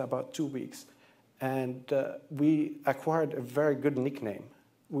agreement after about 2 weeks, and we acquired a very good nickname.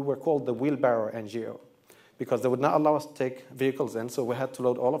 We were called the Wheelbarrow NGO because they would not allow us to take vehicles in, so we had to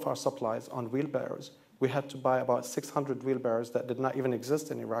load all of our supplies on wheelbarrows. We had to buy about 600 wheelbarrows that did not even exist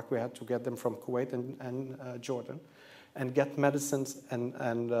in Iraq. We had to get them from Kuwait and Jordan and get medicines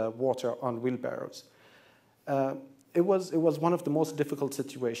and water on wheelbarrows. It was one of the most difficult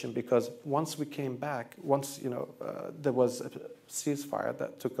situations because once we came back, there was a ceasefire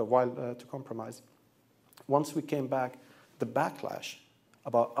that took a while to compromise. Once we came back, the backlash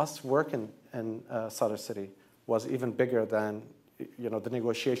about us working in Sadr City was even bigger than the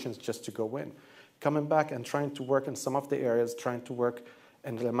negotiations just to go in. Coming back and trying to work in some of the areas, trying to work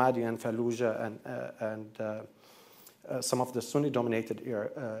in Ramadi and Fallujah and some of the Sunni-dominated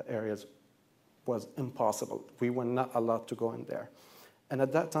areas was impossible. We were not allowed to go in there. And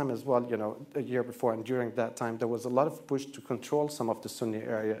at that time as well, a year before and during that time, there was a lot of push to control some of the Sunni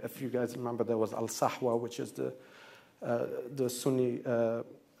area. If you guys remember, there was Al-Sahwa, which is the Sunni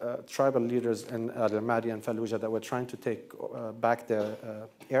tribal leaders in Ramadi and Fallujah that were trying to take back their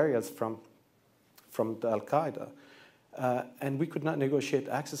areas from the Al-Qaeda. And we could not negotiate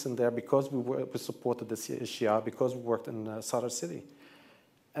access in there because we supported the Shia, because we worked in Sadr City.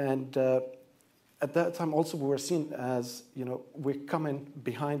 And at that time also we were seen as, we're coming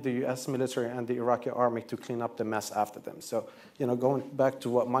behind the US military and the Iraqi army to clean up the mess after them. So, going back to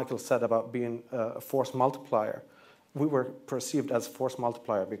what Michael said about being a force multiplier, we were perceived as force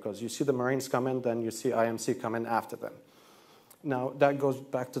multiplier because you see the Marines come in, then you see IMC come in after them. Now, that goes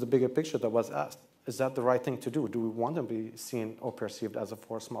back to the bigger picture that was asked. Is that the right thing to do? Do we want to be seen or perceived as a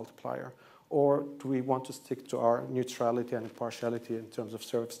force multiplier? Or do we want to stick to our neutrality and impartiality in terms of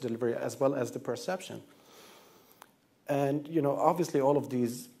service delivery as well as the perception? And, obviously all of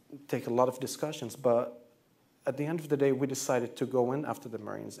these take a lot of discussions, but at the end of the day, we decided to go in after the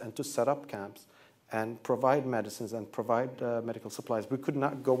Marines and to set up camps and provide medicines and provide medical supplies. We could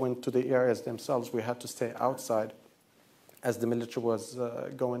not go into the areas themselves. We had to stay outside as the military was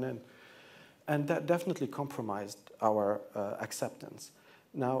going in. And that definitely compromised our acceptance.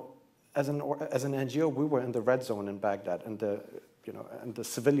 Now, as an NGO, we were in the red zone in Baghdad, in the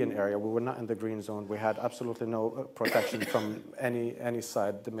civilian area. We were not in the green zone. We had absolutely no protection from any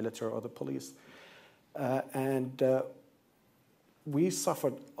side, the military or the police. And we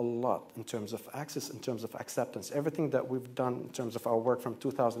suffered a lot in terms of access, in terms of acceptance. Everything that we've done in terms of our work from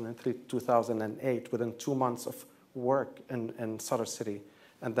 2003 to 2008, within 2 months of work in Sadr City,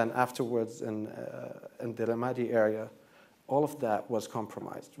 and then afterwards in the Ramadi area, all of that was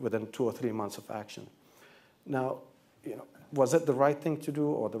compromised within 2 or 3 months of action. Now, was it the right thing to do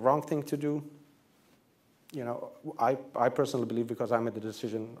or the wrong thing to do? I personally believe, because I made the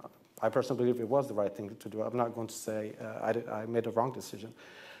decision, I personally believe it was the right thing to do. I'm not going to say I made a wrong decision.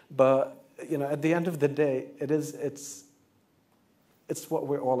 But, at the end of the day, it's what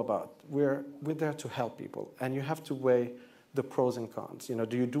we're all about. We're there to help people, and you have to weigh the pros and cons.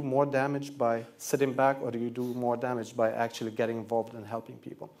 Do you do more damage by sitting back, or do you do more damage by actually getting involved and helping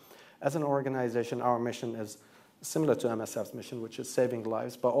people? As an organization, our mission is similar to MSF's mission, which is saving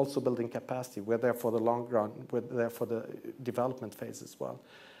lives, but also building capacity. We're there for the long run. We're there for the development phase as well.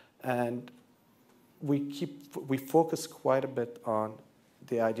 And we focus quite a bit on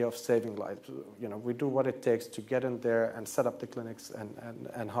the idea of saving lives. You know, we do what it takes to get in there and set up the clinics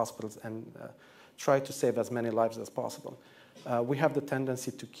and hospitals and try to save as many lives as possible. We have the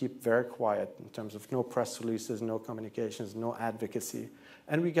tendency to keep very quiet in terms of no press releases, no communications, no advocacy.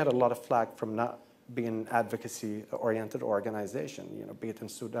 And we get a lot of flack from not being an advocacy-oriented organization, you know, be it in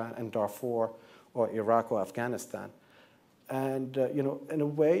Sudan and Darfur or Iraq or Afghanistan. And, you know, in a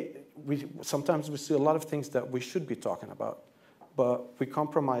way, sometimes we see a lot of things that we should be talking about, but we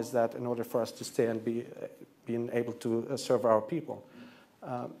compromise that in order for us to stay and being able to serve our people.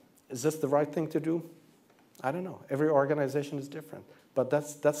 Is this the right thing to do? I don't know. Every organization is different, but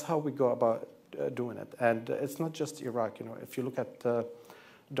that's how we go about doing it. And it's not just Iraq. You know, if you look at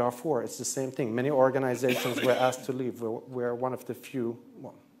Darfur, it's the same thing. Many organizations were asked to leave. We're one of the few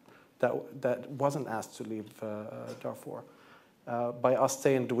that wasn't asked to leave Darfur. By us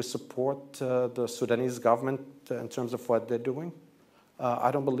staying, do we support the Sudanese government in terms of what they're doing?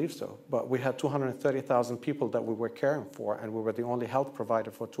 I don't believe so. But we had 230,000 people that we were caring for, and we were the only health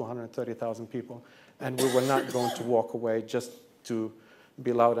provider for 230,000 people. And we were not going to walk away just to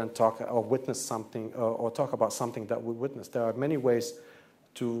be loud and talk or witness something or talk about something that we witnessed. There are many ways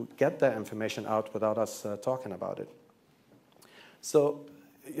to get that information out without us talking about it. So,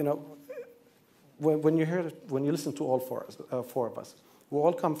 you know, when you listen to all four of us, we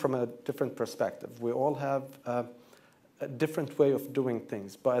all come from a different perspective. We all have a different way of doing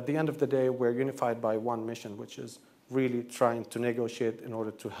things. But at the end of the day, we're unified by one mission, which is really trying to negotiate in order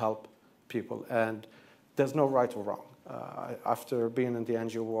to help people. And there's no right or wrong. After being in the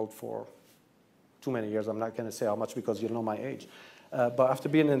NGO world for too many years, I'm not going to say how much because you know my age, but after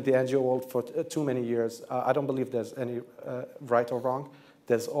being in the NGO world for too many years, I don't believe there's any right or wrong.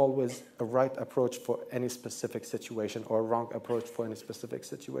 There's always a right approach for any specific situation or a wrong approach for any specific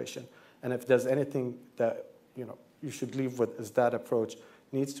situation. And if there's anything that you should leave with, is that approach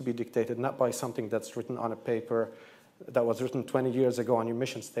needs to be dictated not by something that's written on a paper that was written 20 years ago on your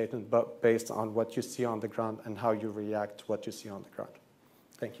mission statement, but based on what you see on the ground and how you react to what you see on the ground.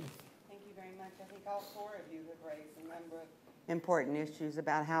 Thank you. Thank you very much. I think all four of you have raised a number of important issues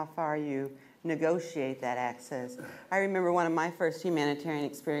about how far you negotiate that access. I remember one of my first humanitarian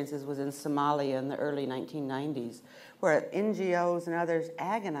experiences was in Somalia in the early 1990s, where NGOs and others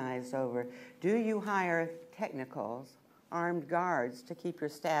agonized over, do you hire technicals, armed guards, to keep your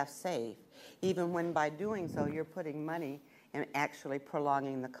staff safe, even when by doing so you're putting money and actually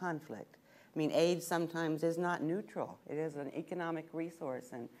prolonging the conflict. I mean, aid sometimes is not neutral. It is an economic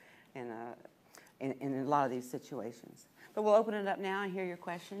resource in a lot of these situations. But we'll open it up now and hear your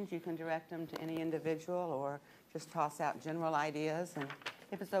questions. You can direct them to any individual or just toss out general ideas. And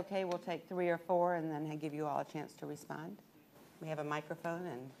if it's okay, we'll take 3 or 4 and then give you all a chance to respond. We have a microphone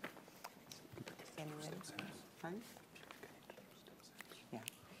and standing ready. Pardon? Yeah.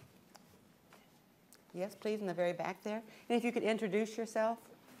 Yes, please, in the very back there. And if you could introduce yourself.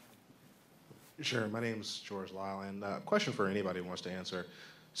 Sure. My name is George Lyle, and a question for anybody who wants to answer.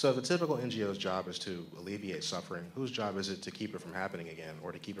 So the typical NGO's job is to alleviate suffering. Whose job is it to keep it from happening again,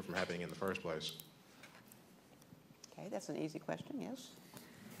 or to keep it from happening in the first place? Okay, that's an easy question, yes.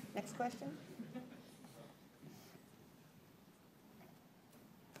 Next question.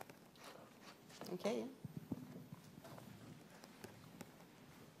 Okay.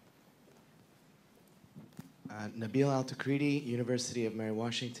 Nabil Al-Takridi, University of Mary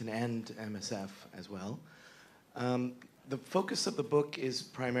Washington, and MSF as well. The focus of the book is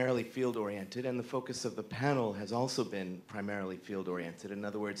primarily field-oriented, and the focus of the panel has also been primarily field-oriented. In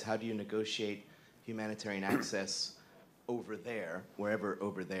other words, how do you negotiate humanitarian access over there, wherever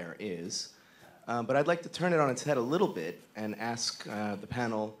over there is? But I'd like to turn it on its head a little bit and ask the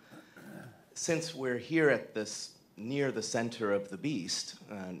panel, since we're here at this near the center of the beast,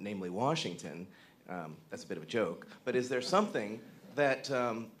 namely Washington, that's a bit of a joke, but is there something that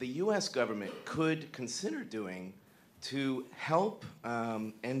the US government could consider doing to help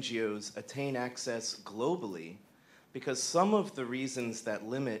NGOs attain access globally? Because some of the reasons that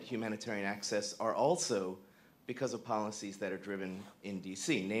limit humanitarian access are also because of policies that are driven in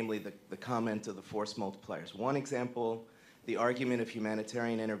DC, namely the comment of the force multipliers. One example, the argument of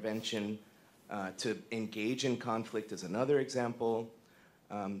humanitarian intervention to engage in conflict is another example.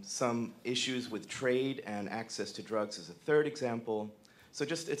 Some issues with trade and access to drugs is a third example. So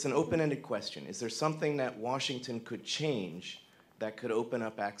it's an open-ended question. Is there something that Washington could change that could open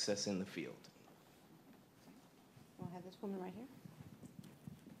up access in the field? We'll have this woman right here.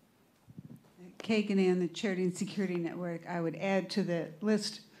 Kagan and the Charity and Security Network. I would add to the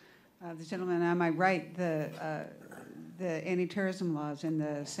list, the gentleman on my right, the anti-terrorism laws and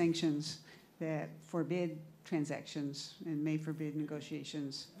the sanctions that forbid transactions and may forbid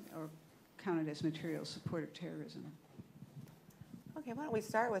negotiations or counted as material support of terrorism. Okay, why don't we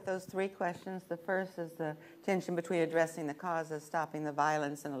start with those three questions. The first is the tension between addressing the causes, stopping the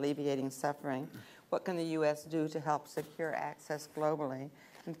violence, and alleviating suffering. What can the U.S. do to help secure access globally?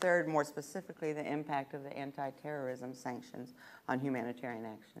 And third, more specifically, the impact of the anti-terrorism sanctions on humanitarian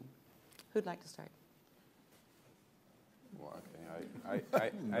action. Who'd like to start? Well,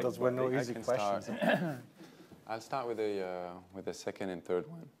 okay, Those were no easy can questions. I'll start with the second and third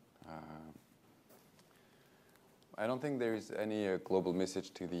one. I don't think there is any global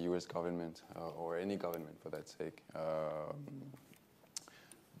message to the U.S. government or any government for that sake.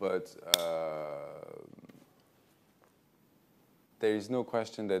 But there is no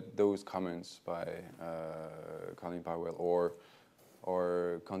question that those comments by Colin Powell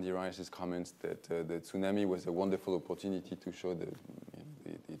or Candy Rice's comments that the tsunami was a wonderful opportunity to show the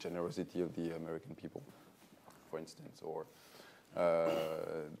generosity of the American people, for instance, or the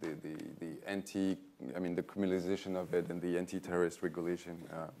criminalization of it and the anti-terrorist regulation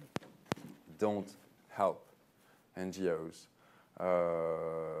don't help NGOs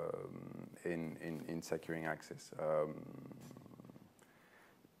in securing access.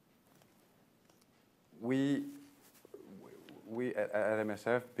 We at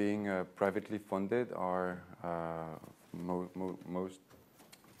MSF, being privately funded, are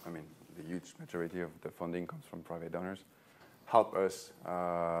the huge majority of the funding comes from private donors, help us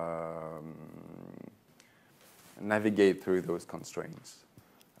navigate through those constraints.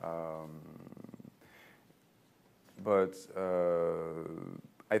 But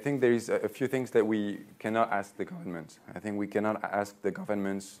I think there is a few things that we cannot ask the government. I think we cannot ask the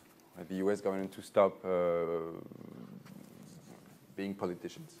governments, the U.S. government, to stop being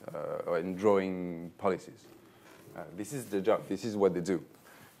politicians and drawing policies. This is the job. This is what they do.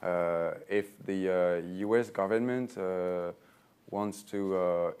 If the U.S. government wants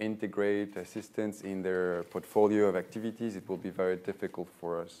to integrate assistance in their portfolio of activities, it will be very difficult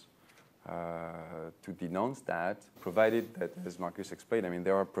for us to denounce that, provided that, as Marcus explained,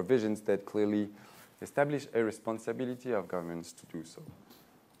 there are provisions that clearly establish a responsibility of governments to do so.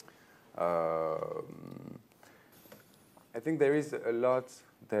 I think there is a lot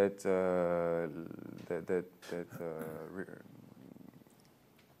that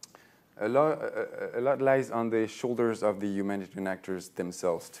a lot lies on the shoulders of the humanitarian actors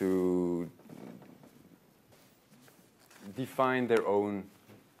themselves to define their own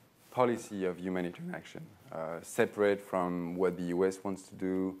policy of humanitarian action, separate from what the U.S. wants to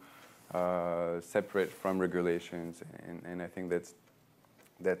do, separate from regulations, and I think that's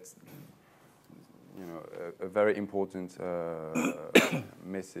a very important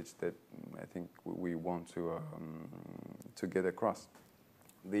message that I think we want to get across.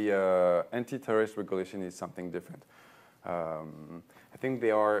 The anti-terrorist regulation is something different. I think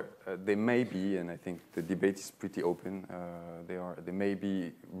they may be, and I think the debate is pretty open, there may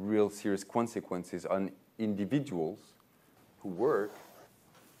be real serious consequences on individuals who work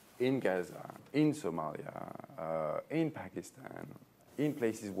in Gaza, in Somalia, in Pakistan, in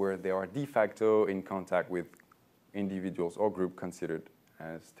places where they are de facto in contact with individuals or groups considered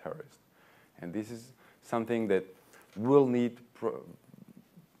as terrorists. And this is something that will need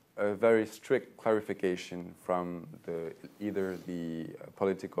a very strict clarification from either the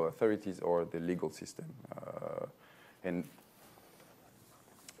political authorities or the legal system. And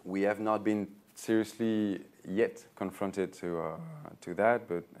we have not been seriously yet confronted to that,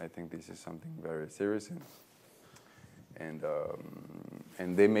 but I think this is something very serious.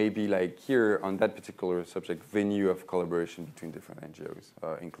 And there may be, like here, on that particular subject, venue of collaboration between different NGOs,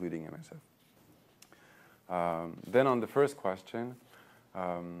 including MSF. Then on the first question,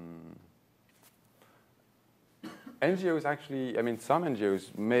 NGOs actually, some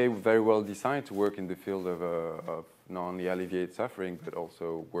NGOs may very well decide to work in the field of not only alleviate suffering, but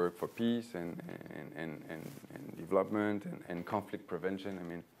also work for peace and development and conflict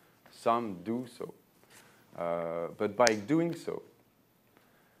prevention. Some do so. But by doing so,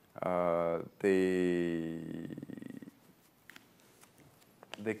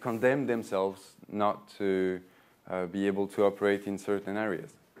 they condemn themselves not to be able to operate in certain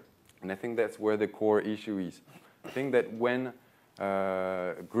areas. And I think that's where the core issue is. I think that when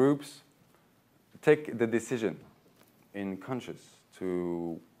groups take the decision in conscience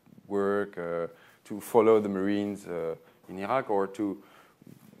to work, to follow the Marines in Iraq, or to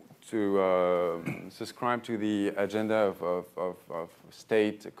subscribe to the agenda of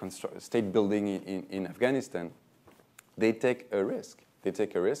state building in Afghanistan, they take a risk. They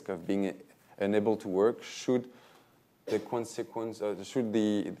take a risk of being unable to work should the should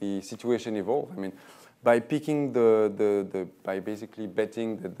the situation evolve. I mean, by picking by basically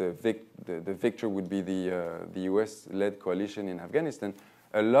betting that the victor would be the U.S.-led coalition in Afghanistan,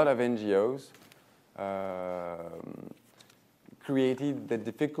 a lot of NGOs created the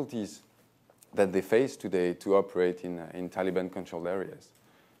difficulties that they face today to operate in Taliban-controlled areas.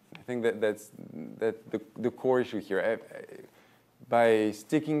 I think that's the core issue here. By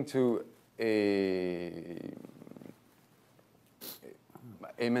sticking to a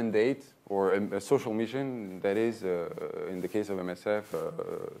mandate or a social mission that is, in the case of MSF,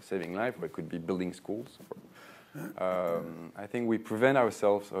 saving life, or it could be building schools. I think we prevent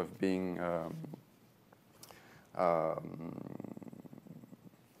ourselves of being of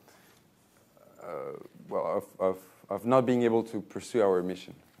not being able to pursue our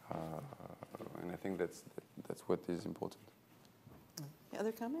mission, and I think that's what is important.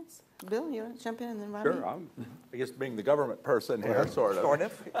 Other comments? Bill, you want to jump in and then Robbie? Sure, I guess being the government person here, sort of. Sort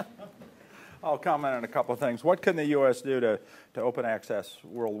of. I'll comment on a couple of things. What can the U.S. do to open access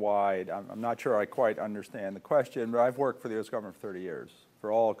worldwide? I'm not sure I quite understand the question, but I've worked for the U.S. government for 30 years,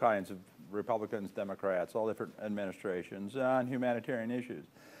 for all kinds of Republicans, Democrats, all different administrations on humanitarian issues.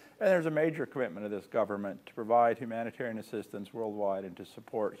 And there's a major commitment of this government to provide humanitarian assistance worldwide and to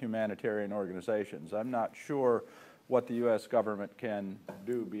support humanitarian organizations. I'm not sure what the U.S. government can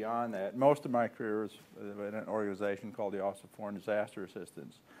do beyond that. Most of my career was in an organization called the Office of Foreign Disaster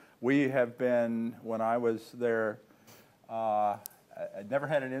Assistance. We have been, when I was there, I never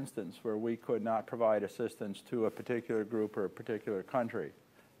had an instance where we could not provide assistance to a particular group or a particular country.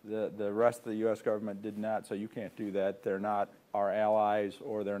 The rest of the U.S. government did not, so you can't do that. They're not our allies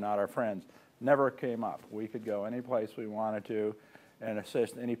or they're not our friends. Never came up. We could go any place we wanted to and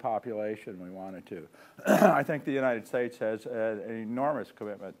assist any population we wanted to. I think the United States has an enormous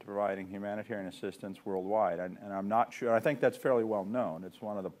commitment to providing humanitarian assistance worldwide, and I'm not sure, I think that's fairly well known. It's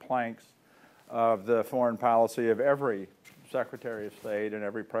one of the planks of the foreign policy of every Secretary of State and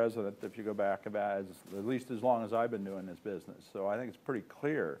every president, if you go back about at least as long as I've been doing this business. So I think it's pretty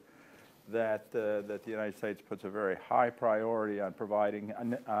clear that the United States puts a very high priority on providing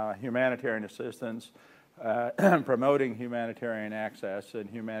humanitarian assistance, promoting humanitarian access and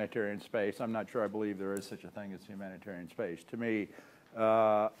humanitarian space. I'm not sure I believe there is such a thing as humanitarian space. To me,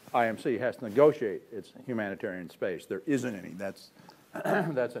 IMC has to negotiate its humanitarian space. There isn't any. That's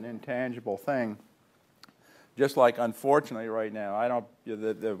an intangible thing. Just like, unfortunately, right now,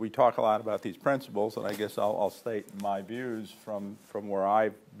 we talk a lot about these principles, and I guess I'll state my views from where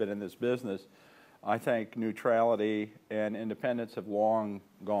I've been in this business. I think neutrality and independence have long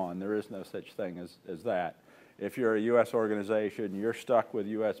gone. There is no such thing as that. If you're a U.S. organization, you're stuck with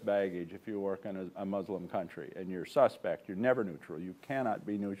U.S. baggage if you work in a Muslim country, and you're suspect. You're never neutral. You cannot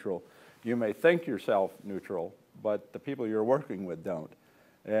be neutral. You may think yourself neutral, but the people you're working with don't,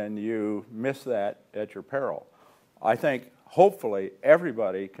 and you miss that at your peril. I think, hopefully,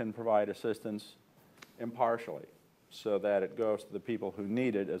 everybody can provide assistance impartially, so that it goes to the people who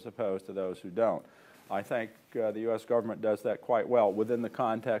need it as opposed to those who don't. I think the U.S. government does that quite well within the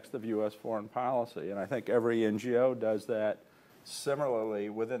context of U.S. foreign policy, and I think every NGO does that similarly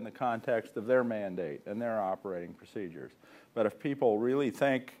within the context of their mandate and their operating procedures. But if people really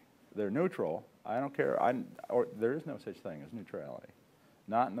think they're neutral, I don't care. There is no such thing as neutrality.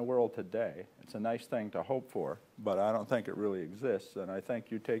 Not in the world today. It's a nice thing to hope for, but I don't think it really exists, and I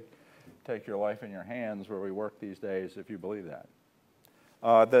think you take your life in your hands where we work these days if you believe that.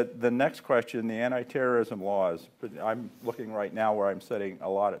 The next question, the anti-terrorism laws. I'm looking right now where I'm sitting a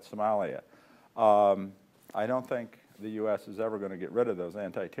lot at Somalia. I don't think the U.S. is ever going to get rid of those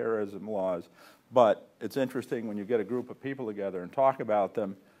anti-terrorism laws, but it's interesting when you get a group of people together and talk about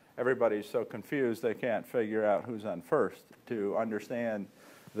them, everybody's so confused they can't figure out who's on first to understand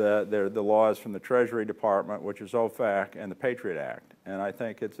the laws from the Treasury Department, which is OFAC, and the Patriot Act. And I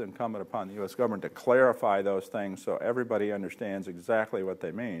think it's incumbent upon the U.S. government to clarify those things so everybody understands exactly what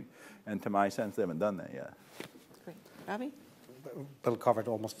they mean. And to my sense, they haven't done that yet. Great. Robbie? Bill covered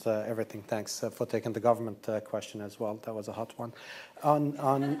almost everything. Thanks for taking the government question as well. That was a hot one.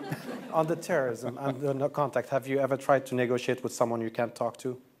 On the terrorism and the no contact, have you ever tried to negotiate with someone you can't talk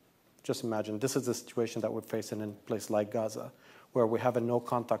to? Just imagine, this is the situation that we're facing in a place like Gaza, where we have a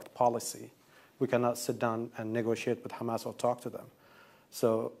no-contact policy. We cannot sit down and negotiate with Hamas or talk to them.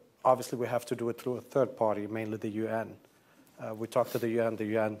 So obviously we have to do it through a third party, mainly the UN. We talk to the UN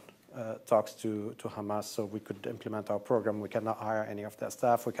talks to Hamas so we could implement our program. We cannot hire any of their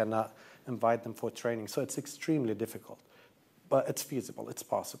staff. We cannot invite them for training. So it's extremely difficult. But it's feasible. It's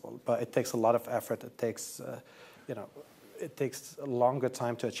possible. But it takes a lot of effort. It takes, it takes a longer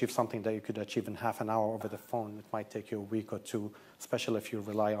time to achieve something that you could achieve in half an hour over the phone. It might take you a week or two, especially if you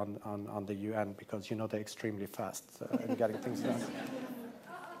rely on the UN, because they're extremely fast in getting things done.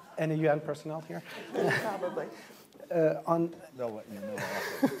 Any UN personnel here? Probably. They'll let you know.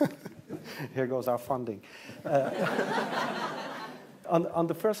 Here goes our funding. On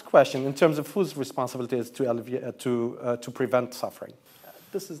the first question, in terms of whose responsibility is to prevent suffering,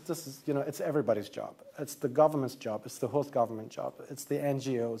 this is it's everybody's job. It's the government's job. It's the host government job. It's the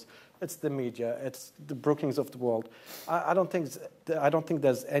NGOs. It's the media. It's the Brookings of the world. I don't think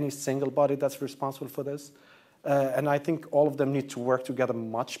there's any single body that's responsible for this, and I think all of them need to work together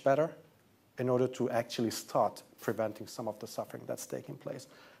much better in order to actually start preventing some of the suffering that's taking place.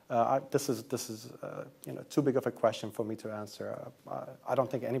 This is too big of a question for me to answer. I don't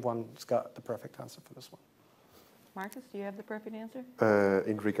think anyone's got the perfect answer for this one. Marcus, do you have the perfect answer?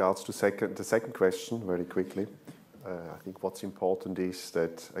 In regards to the second question, very quickly, I think what's important is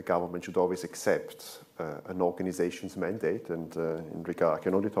that a government should always accept an organization's mandate. And in regard, I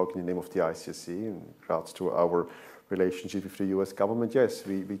can only talk in the name of the ICRC in regards to our relationship with the US government. Yes,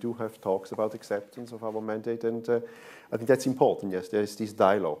 we do have talks about acceptance of our mandate, and I think that's important. Yes, there is this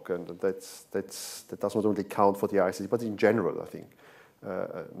dialogue, and that does not only count for the ICRC, but in general, I think.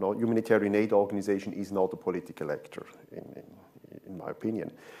 No, humanitarian aid organization is not a political actor, in my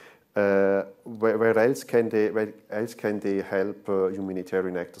opinion. Where else can they help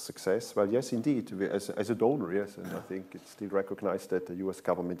humanitarian actor success? Well, yes, indeed, as a donor, yes, and I think it's still recognized that the US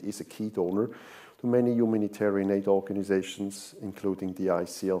government is a key donor to many humanitarian aid organizations, including the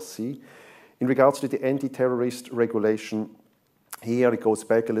ICRC. In regards to the anti-terrorist regulation, here it goes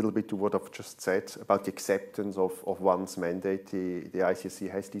back a little bit to what I've just said about the acceptance of one's mandate. The ICRC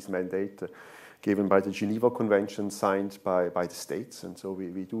has this mandate given by the Geneva Convention, signed by the states, and so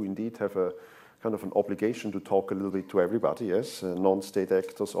we do indeed have a kind of an obligation to talk a little bit to everybody, yes, non-state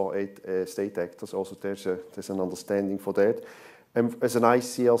actors or state actors. Also, there's an understanding for that. As an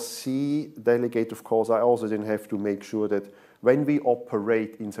ICRC delegate, of course, I also then have to make sure that when we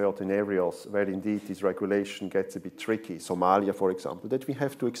operate in certain areas where indeed this regulation gets a bit tricky, Somalia, for example, that we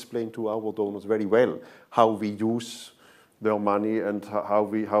have to explain to our donors very well how we use their money and how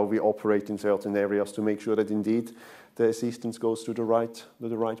we operate in certain areas to make sure that indeed the assistance goes to the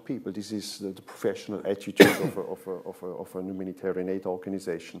right people. This is the professional attitude of a humanitarian aid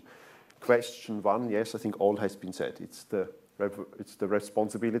organization. Question one, yes, I think all has been said. It's the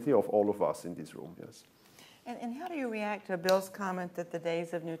responsibility of all of us in this room, yes. And how do you react to Bill's comment that the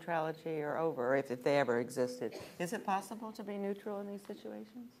days of neutrality are over, if they ever existed? Is it possible to be neutral in these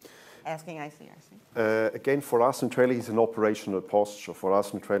situations? Asking ICRC. Again, for us, neutrality is an operational posture. For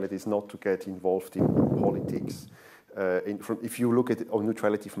us, neutrality is not to get involved in politics. If you look at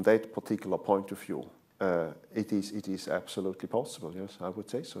neutrality from that particular point of view, it is absolutely possible. Yes, I would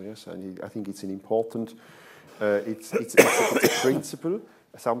say so. Yes, and I think it's an important. It's a principle.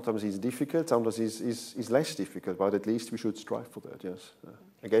 Sometimes it's difficult. Sometimes it's less difficult. But at least we should strive for that. Yes.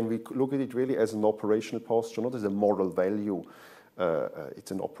 Again, we look at it really as an operational posture, not as a moral value.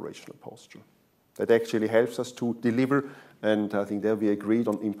 It's an operational posture that actually helps us to deliver, and I think there we agreed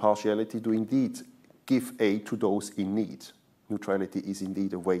on impartiality to indeed give aid to those in need. Neutrality is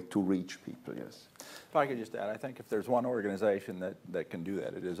indeed a way to reach people, yes. If I could just add, I think if there's one organization that can do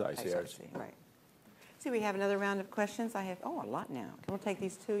that, it is ICRC. Right. See, we have another round of questions. I have, a lot now. Can we take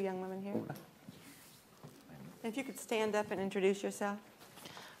these two young women here? If you could stand up and introduce yourself.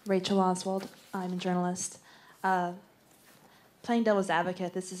 Rachel Oswald. I'm a journalist. Playing devil's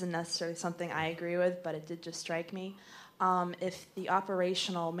advocate, this isn't necessarily something I agree with, but it did just strike me. If the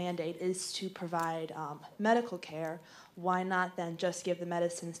operational mandate is to provide medical care, why not then just give the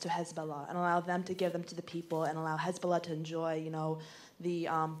medicines to Hezbollah and allow them to give them to the people and allow Hezbollah to enjoy, the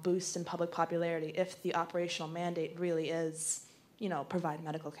boost in public popularity if the operational mandate really is, provide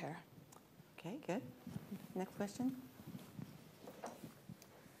medical care? Okay, good. Next question.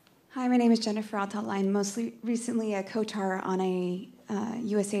 Hi, my name is Jennifer Altallah. I'm mostly recently a co-tar on a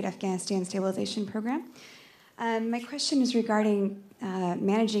USAID Afghanistan stabilization program. My question is regarding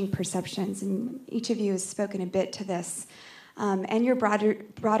managing perceptions, and each of you has spoken a bit to this, and your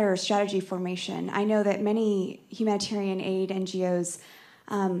broader strategy formation. I know that many humanitarian aid NGOs,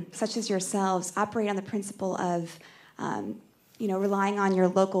 such as yourselves, operate on the principle of, relying on your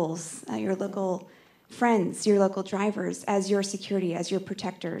locals, your local friends, your local drivers, as your security, as your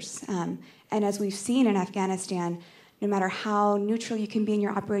protectors. And as we've seen in Afghanistan, no matter how neutral you can be in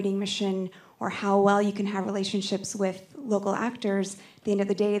your operating mission or how well you can have relationships with local actors, at the end of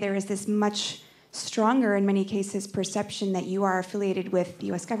the day, there is this much stronger, in many cases, perception that you are affiliated with the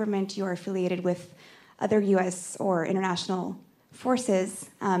US government, you are affiliated with other US or international forces,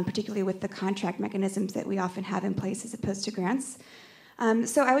 particularly with the contract mechanisms that we often have in place as opposed to grants.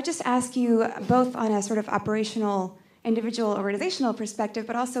 So I would just ask you, both on a sort of operational, individual, organizational perspective,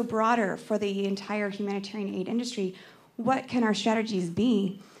 but also broader for the entire humanitarian aid industry, what can our strategies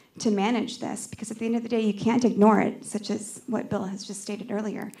be to manage this? Because at the end of the day, you can't ignore it, such as what Bill has just stated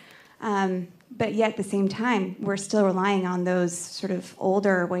earlier. But yet, at the same time, we're still relying on those sort of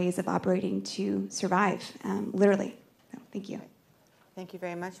older ways of operating to survive, literally. So, thank you. Thank you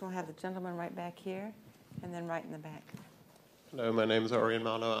very much. We'll have the gentleman right back here, and then right in the back. Hello, my name is Orion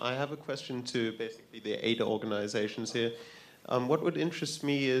Marlowe. I have a question to basically the aid organizations here. What would interest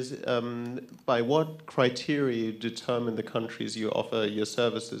me is by what criteria you determine the countries you offer your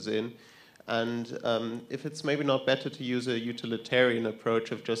services in, and if it's maybe not better to use a utilitarian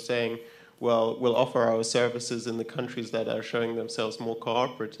approach of just saying, well, we'll offer our services in the countries that are showing themselves more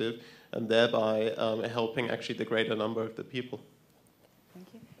cooperative, and thereby helping actually the greater number of the people. Thank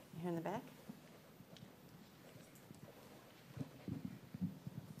you. Here in the back.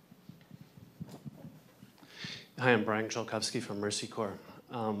 Hi, I'm Brian Jalkowski from Mercy Corps.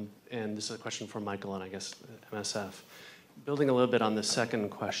 And this is a question for Michael and I guess MSF. Building a little bit on the second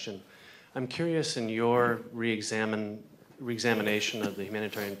question, I'm curious in your reexamination of the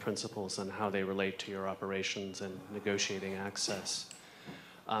humanitarian principles and how they relate to your operations and negotiating access,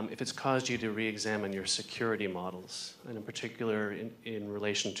 if it's caused you to re-examine your security models, and in particular in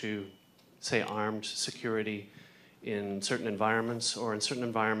relation to, say, armed security in certain environments, or in certain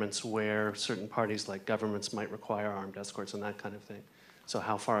environments where certain parties like governments might require armed escorts and that kind of thing. So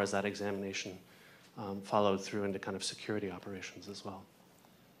how far has that examination followed through into kind of security operations as well?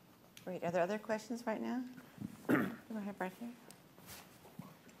 Great. Are there other questions right now? Go ahead, right here.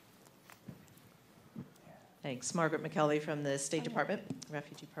 Thanks. Margaret McKelvey from the State Department,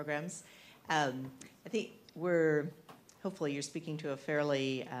 Refugee Programs. I think hopefully you're speaking to a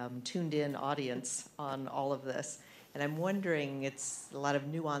fairly tuned-in audience on all of this. And I'm wondering, it's a lot of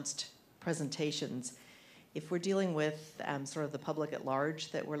nuanced presentations. If we're dealing with sort of the public at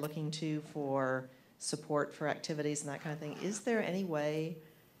large that we're looking to for support for activities and that kind of thing, is there any way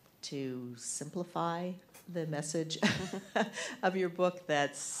to simplify the message of your book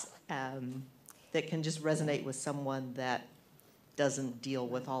that's that can just resonate with someone that doesn't deal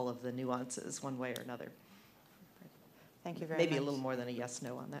with all of the nuances one way or another? Thank you very much. Maybe a little more than a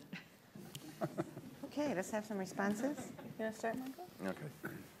yes/no on that. Okay, let's have some responses. You want to start, Michael? Okay.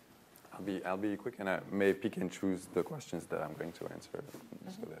 I'll be quick, and I may pick and choose the questions that I'm going to answer,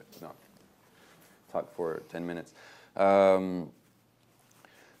 so that not talk for 10 minutes.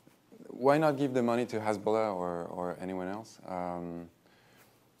 Why not give the money to Hezbollah or anyone else?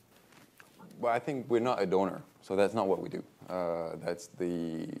 Well, I think we're not a donor, so that's not what we do. That's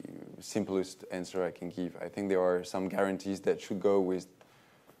the simplest answer I can give. I think there are some guarantees that should go with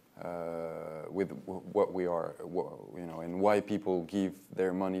what we are, and why people give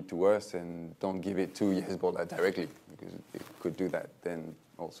their money to us and don't give it to Hezbollah directly, because they could do that then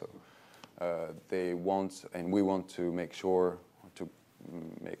also. They want, and we want to make sure to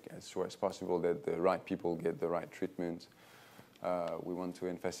make as sure as possible that the right people get the right treatment. We want to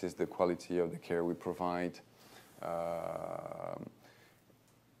emphasize the quality of the care we provide.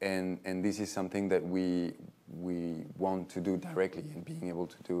 And this is something that we want to do directly, and being able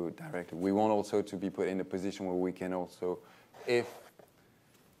to do it directly. We want also to be put in a position where we can also, if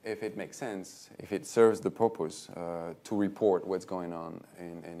it makes sense, if it serves the purpose, to report what's going on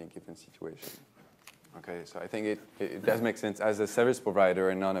in any given situation. Okay, so I think it does make sense as a service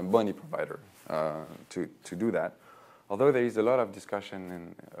provider and not a money provider to do that. Although there is a lot of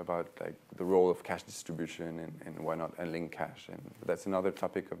discussion about like the role of cash distribution and why not unlink cash, and that's another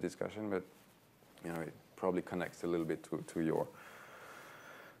topic of discussion. But it probably connects a little bit to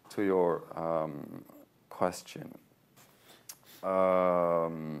your question.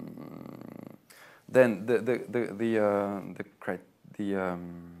 Then the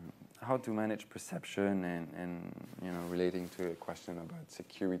how to manage perception and relating to a question about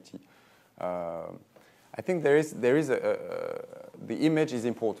security. I think there is the image is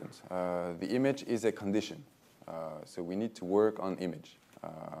important. The image is a condition, so we need to work on image.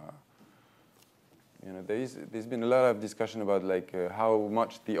 There's been a lot of discussion about how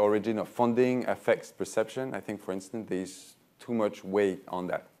much the origin of funding affects perception. I think, for instance, there's too much weight on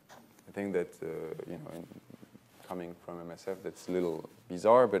that. I think that coming from MSF, that's a little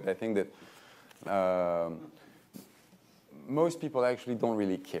bizarre, but I think that most people actually don't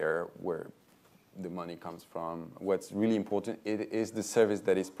really care where the money comes from. What's really important is the service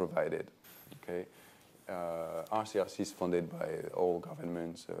that is provided. Okay, RCRC is funded by all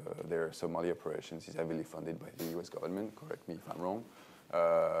governments. Their Somalia operations is heavily funded by the U.S. government. Correct me if I'm wrong.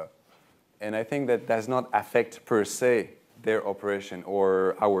 And I think that does not affect per se their operation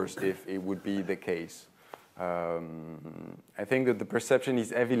or ours if it would be the case. I think that the perception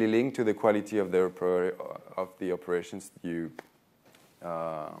is heavily linked to the quality of the operations you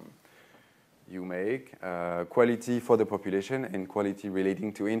make, quality for the population, and quality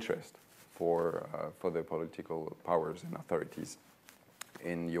relating to interest for the political powers and authorities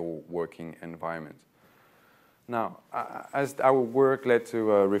in your working environment. Now, as our work led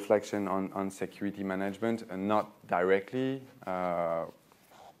to a reflection on security management, and not directly,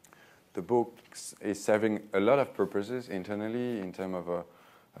 the book is serving a lot of purposes internally in terms of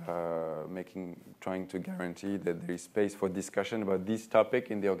trying to guarantee that there is space for discussion about this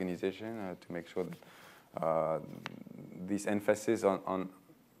topic in the organization, to make sure that this emphasis on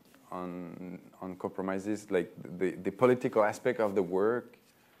compromises, like the political aspect of the work,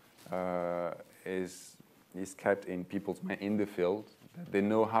 is kept in people's mind in the field. That they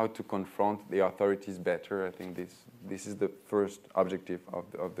know how to confront the authorities better. I think this is the first objective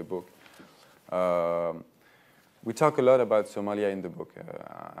of the book. We talk a lot about Somalia in the book.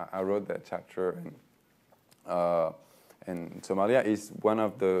 I wrote that chapter, and Somalia is one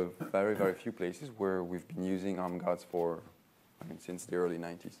of the very, very few places where we've been using armed guards since the early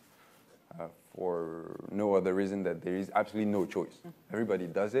 90s. For no other reason that there is absolutely no choice. Everybody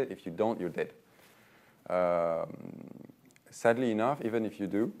does it. If you don't, you're dead. Sadly enough, even if you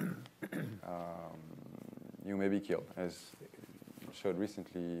do, you may be killed, as showed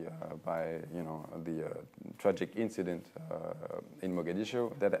recently by the tragic incident in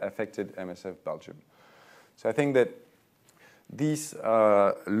Mogadishu that affected MSF Belgium. So I think that this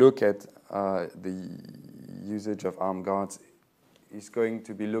look at the usage of armed guards is going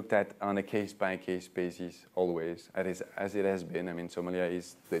to be looked at on a case-by-case basis always, as it has been. I mean, Somalia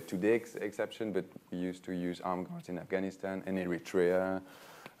is the today exception, but we used to use armed guards in Afghanistan and Eritrea.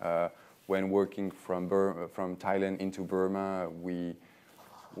 When working from Thailand into Burma, we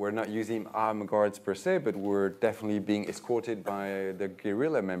were not using armed guards per se, but we're definitely being escorted by the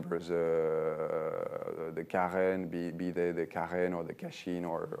guerrilla members, the Karen, be they the Karen or the Kashin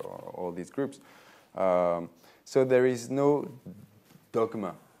or all these groups. So there is no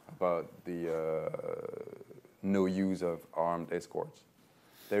dogma about the no use of armed escorts.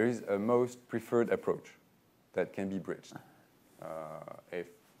 There is a most preferred approach that can be bridged if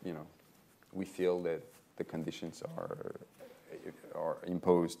we feel that the conditions are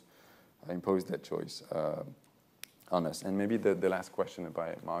imposed that choice on us. And maybe the last question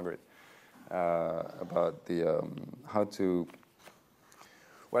by Margaret about the how to.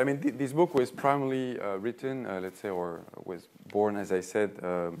 Well, I mean, this book was primarily written, let's say, or was born, as I said,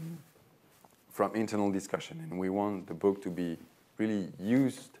 from internal discussion, and we want the book to be really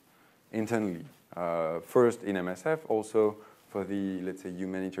used internally. First in MSF, also for the, let's say,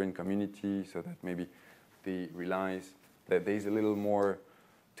 humanitarian community, so that maybe they realize that there's a little more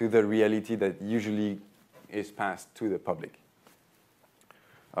to the reality that usually is passed to the public.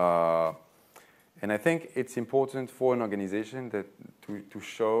 And I think it's important for an organization that to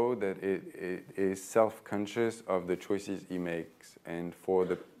show that it is self-conscious of the choices it makes, and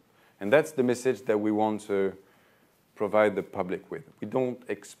that's the message that we want to provide the public with. We don't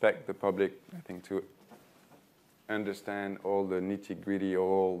expect the public, I think, to understand all the nitty-gritty,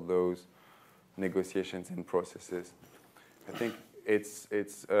 all those negotiations and processes. I think it's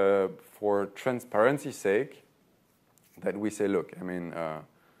for transparency's sake that we say, look, I mean,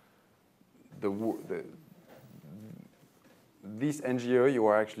 this NGO you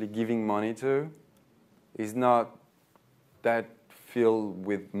are actually giving money to is not that filled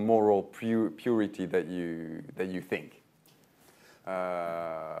with moral purity that you think.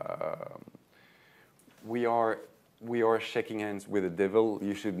 We are shaking hands with the devil.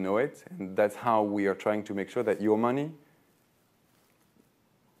 You should know it, and that's how we are trying to make sure that your money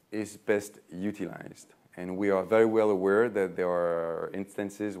is best utilized. And we are very well aware that there are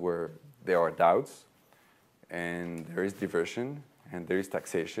instances where there are doubts, and there is diversion, and there is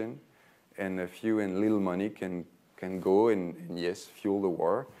taxation, and a few and little money can go and yes, fuel the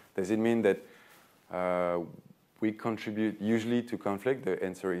war. Does it mean that we contribute usually to conflict? The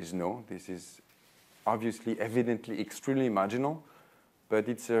answer is no. This is obviously, evidently, extremely marginal, but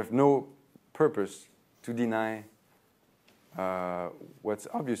it serves no purpose to deny what's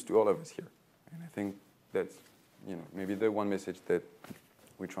obvious to all of us here. And I think that's, maybe the one message that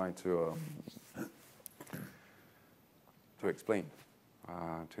we try to explain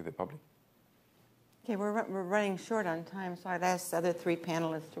to the public. Okay, we're running short on time, so I'd ask the other three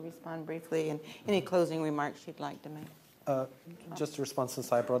panelists to respond briefly and any closing remarks you'd like to make. Just to respond,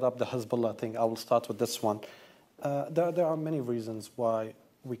 since I brought up the Hezbollah thing, I will start with this one. There are many reasons why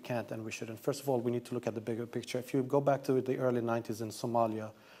we can't and we shouldn't. First of all, we need to look at the bigger picture. If you go back to the early 90s in Somalia,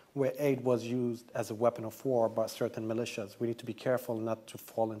 where aid was used as a weapon of war by certain militias, we need to be careful not to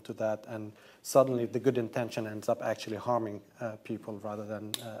fall into that, and suddenly the good intention ends up actually harming people rather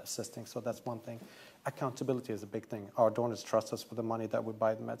than assisting. So that's one thing. Accountability is a big thing. Our donors trust us with the money that we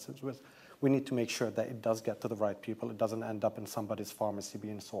buy the medicines with. We need to make sure that it does get to the right people. It doesn't end up in somebody's pharmacy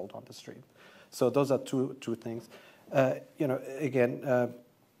being sold on the street. So those are two things. Again,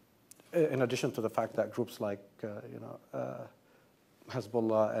 in addition to the fact that groups like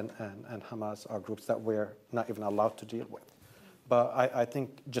Hezbollah and Hamas are groups that we're not even allowed to deal with. But I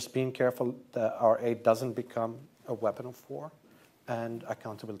think just being careful that our aid doesn't become a weapon of war, and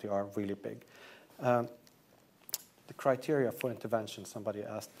accountability are really big. The criteria for intervention, somebody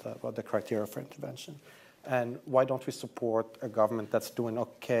asked about the criteria for intervention. And why don't we support a government that's doing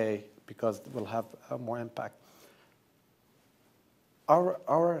okay because it will have more impact?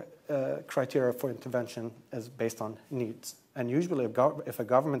 Our criteria for intervention is based on needs. And usually if a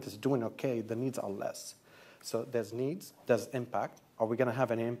government is doing okay, the needs are less. So there's needs, there's impact. Are we going to have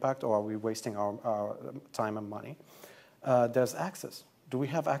any impact, or are we wasting our time and money? There's access. Do we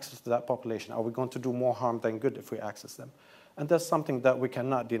have access to that population? Are we going to do more harm than good if we access them? And that's something that we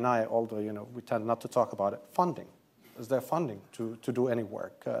cannot deny, although we tend not to talk about it. Funding. Is there funding to do any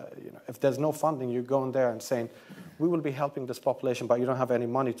work? If there's no funding, you're going there and saying, we will be helping this population, but you don't have any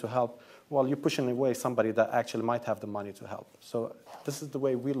money to help. Well, you're pushing away somebody that actually might have the money to help. So this is the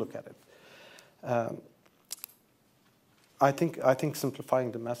way we look at it. I think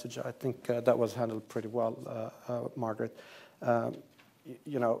simplifying the message, I think that was handled pretty well, Margaret.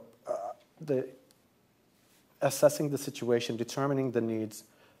 Assessing the situation, determining the needs,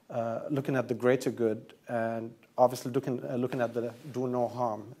 looking at the greater good, and obviously looking at the do no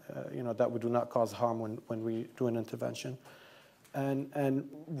harm, that we do not cause harm when we do an intervention. And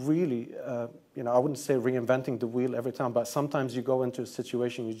really, I wouldn't say reinventing the wheel every time, but sometimes you go into a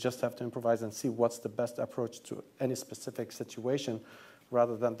situation, you just have to improvise and see what's the best approach to any specific situation,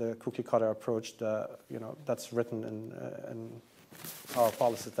 rather than the cookie-cutter approach that, that's written in our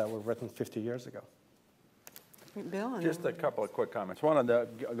policies that were written 50 years ago. Bill? Just a couple of quick comments. One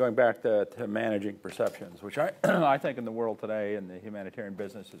of going back to managing perceptions, which I think in the world today in the humanitarian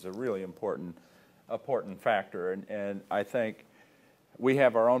business is a really important factor. And I think we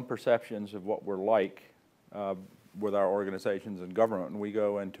have our own perceptions of what we're like with our organizations and government when we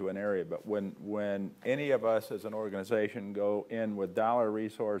go into an area. But when any of us as an organization go in with dollar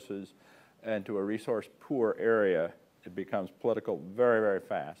resources into a resource-poor area, it becomes political very, very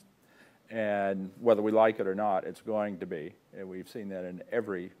fast. And whether we like it or not, it's going to be. And we've seen that in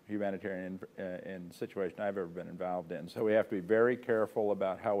every humanitarian situation I've ever been involved in. So we have to be very careful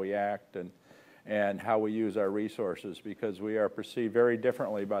about how we act and how we use our resources, because we are perceived very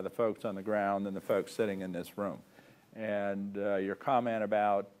differently by the folks on the ground than the folks sitting in this room. And your comment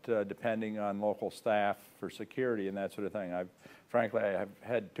about depending on local staff for security and that sort of thing, frankly, I have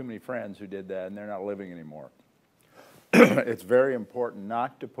had too many friends who did that, and they're not living anymore. It's very important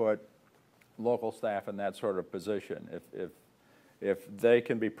not to put local staff in that sort of position. If they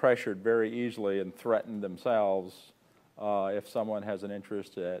can be pressured very easily and threaten themselves if someone has an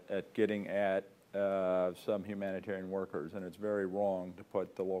interest at getting at some humanitarian workers, and it's very wrong to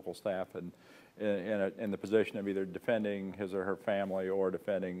put the local staff in the position of either defending his or her family or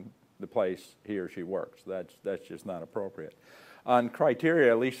defending the place he or she works. That's just not appropriate. On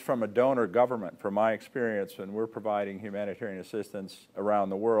criteria, at least from a donor government, from my experience when we're providing humanitarian assistance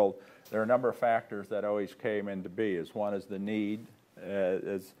around the world, there are a number of factors that always came into being. One is the need,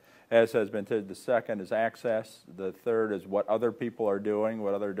 as has been said. The second is access. The third is what other people are doing,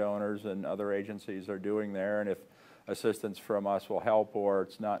 what other donors and other agencies are doing there, and if assistance from us will help or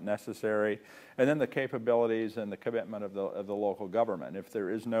it's not necessary. And then the capabilities and the commitment of the local government. If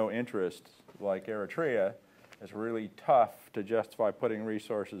there is no interest, like Eritrea, it's really tough to justify putting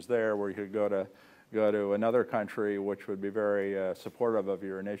resources there where you could go to another country which would be very supportive of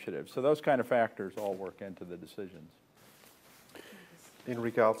your initiative. So those kind of factors all work into the decisions. In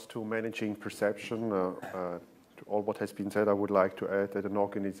regards to managing perception, to all what has been said, I would like to add that an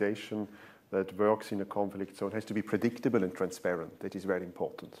organization that works in a conflict zone has to be predictable and transparent. That is very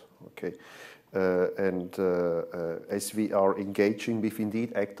important. Okay. As we are engaging with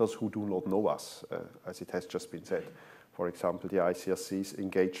indeed actors who do not know us, as it has just been said, for example, the ICRC's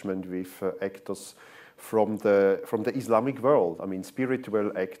engagement with actors from the Islamic world. I mean,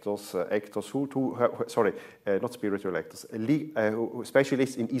 spiritual actors, not spiritual actors,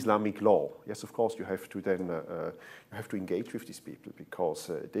 specialists in Islamic law. Yes, of course, you have to then you have to engage with these people because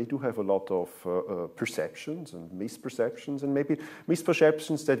they do have a lot of perceptions and misperceptions, and maybe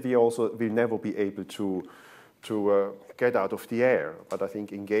misperceptions that we also will never be able to get out of the air. But I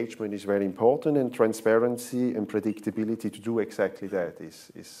think engagement is very important, and transparency and predictability to do exactly that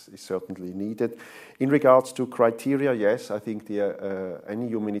is certainly needed. In regards to criteria, yes, I think any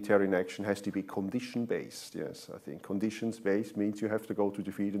humanitarian action has to be condition-based. Yes, I think conditions-based means you have to go to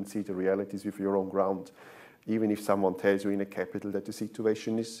the field and see the realities with your own ground. Even if someone tells you in a capital that the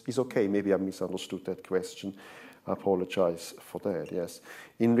situation is okay. Maybe I misunderstood that question. I apologize for that, yes.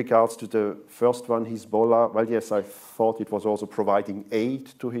 In regards to the first one, Hezbollah, well, yes, I thought it was also providing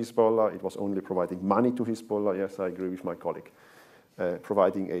aid to Hezbollah. It was only providing money to Hezbollah. Yes, I agree with my colleague.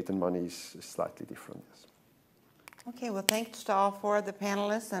 Providing aid and money is slightly different, yes. Okay, well, thanks to all four of the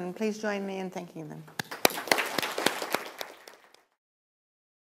panelists, and please join me in thanking them.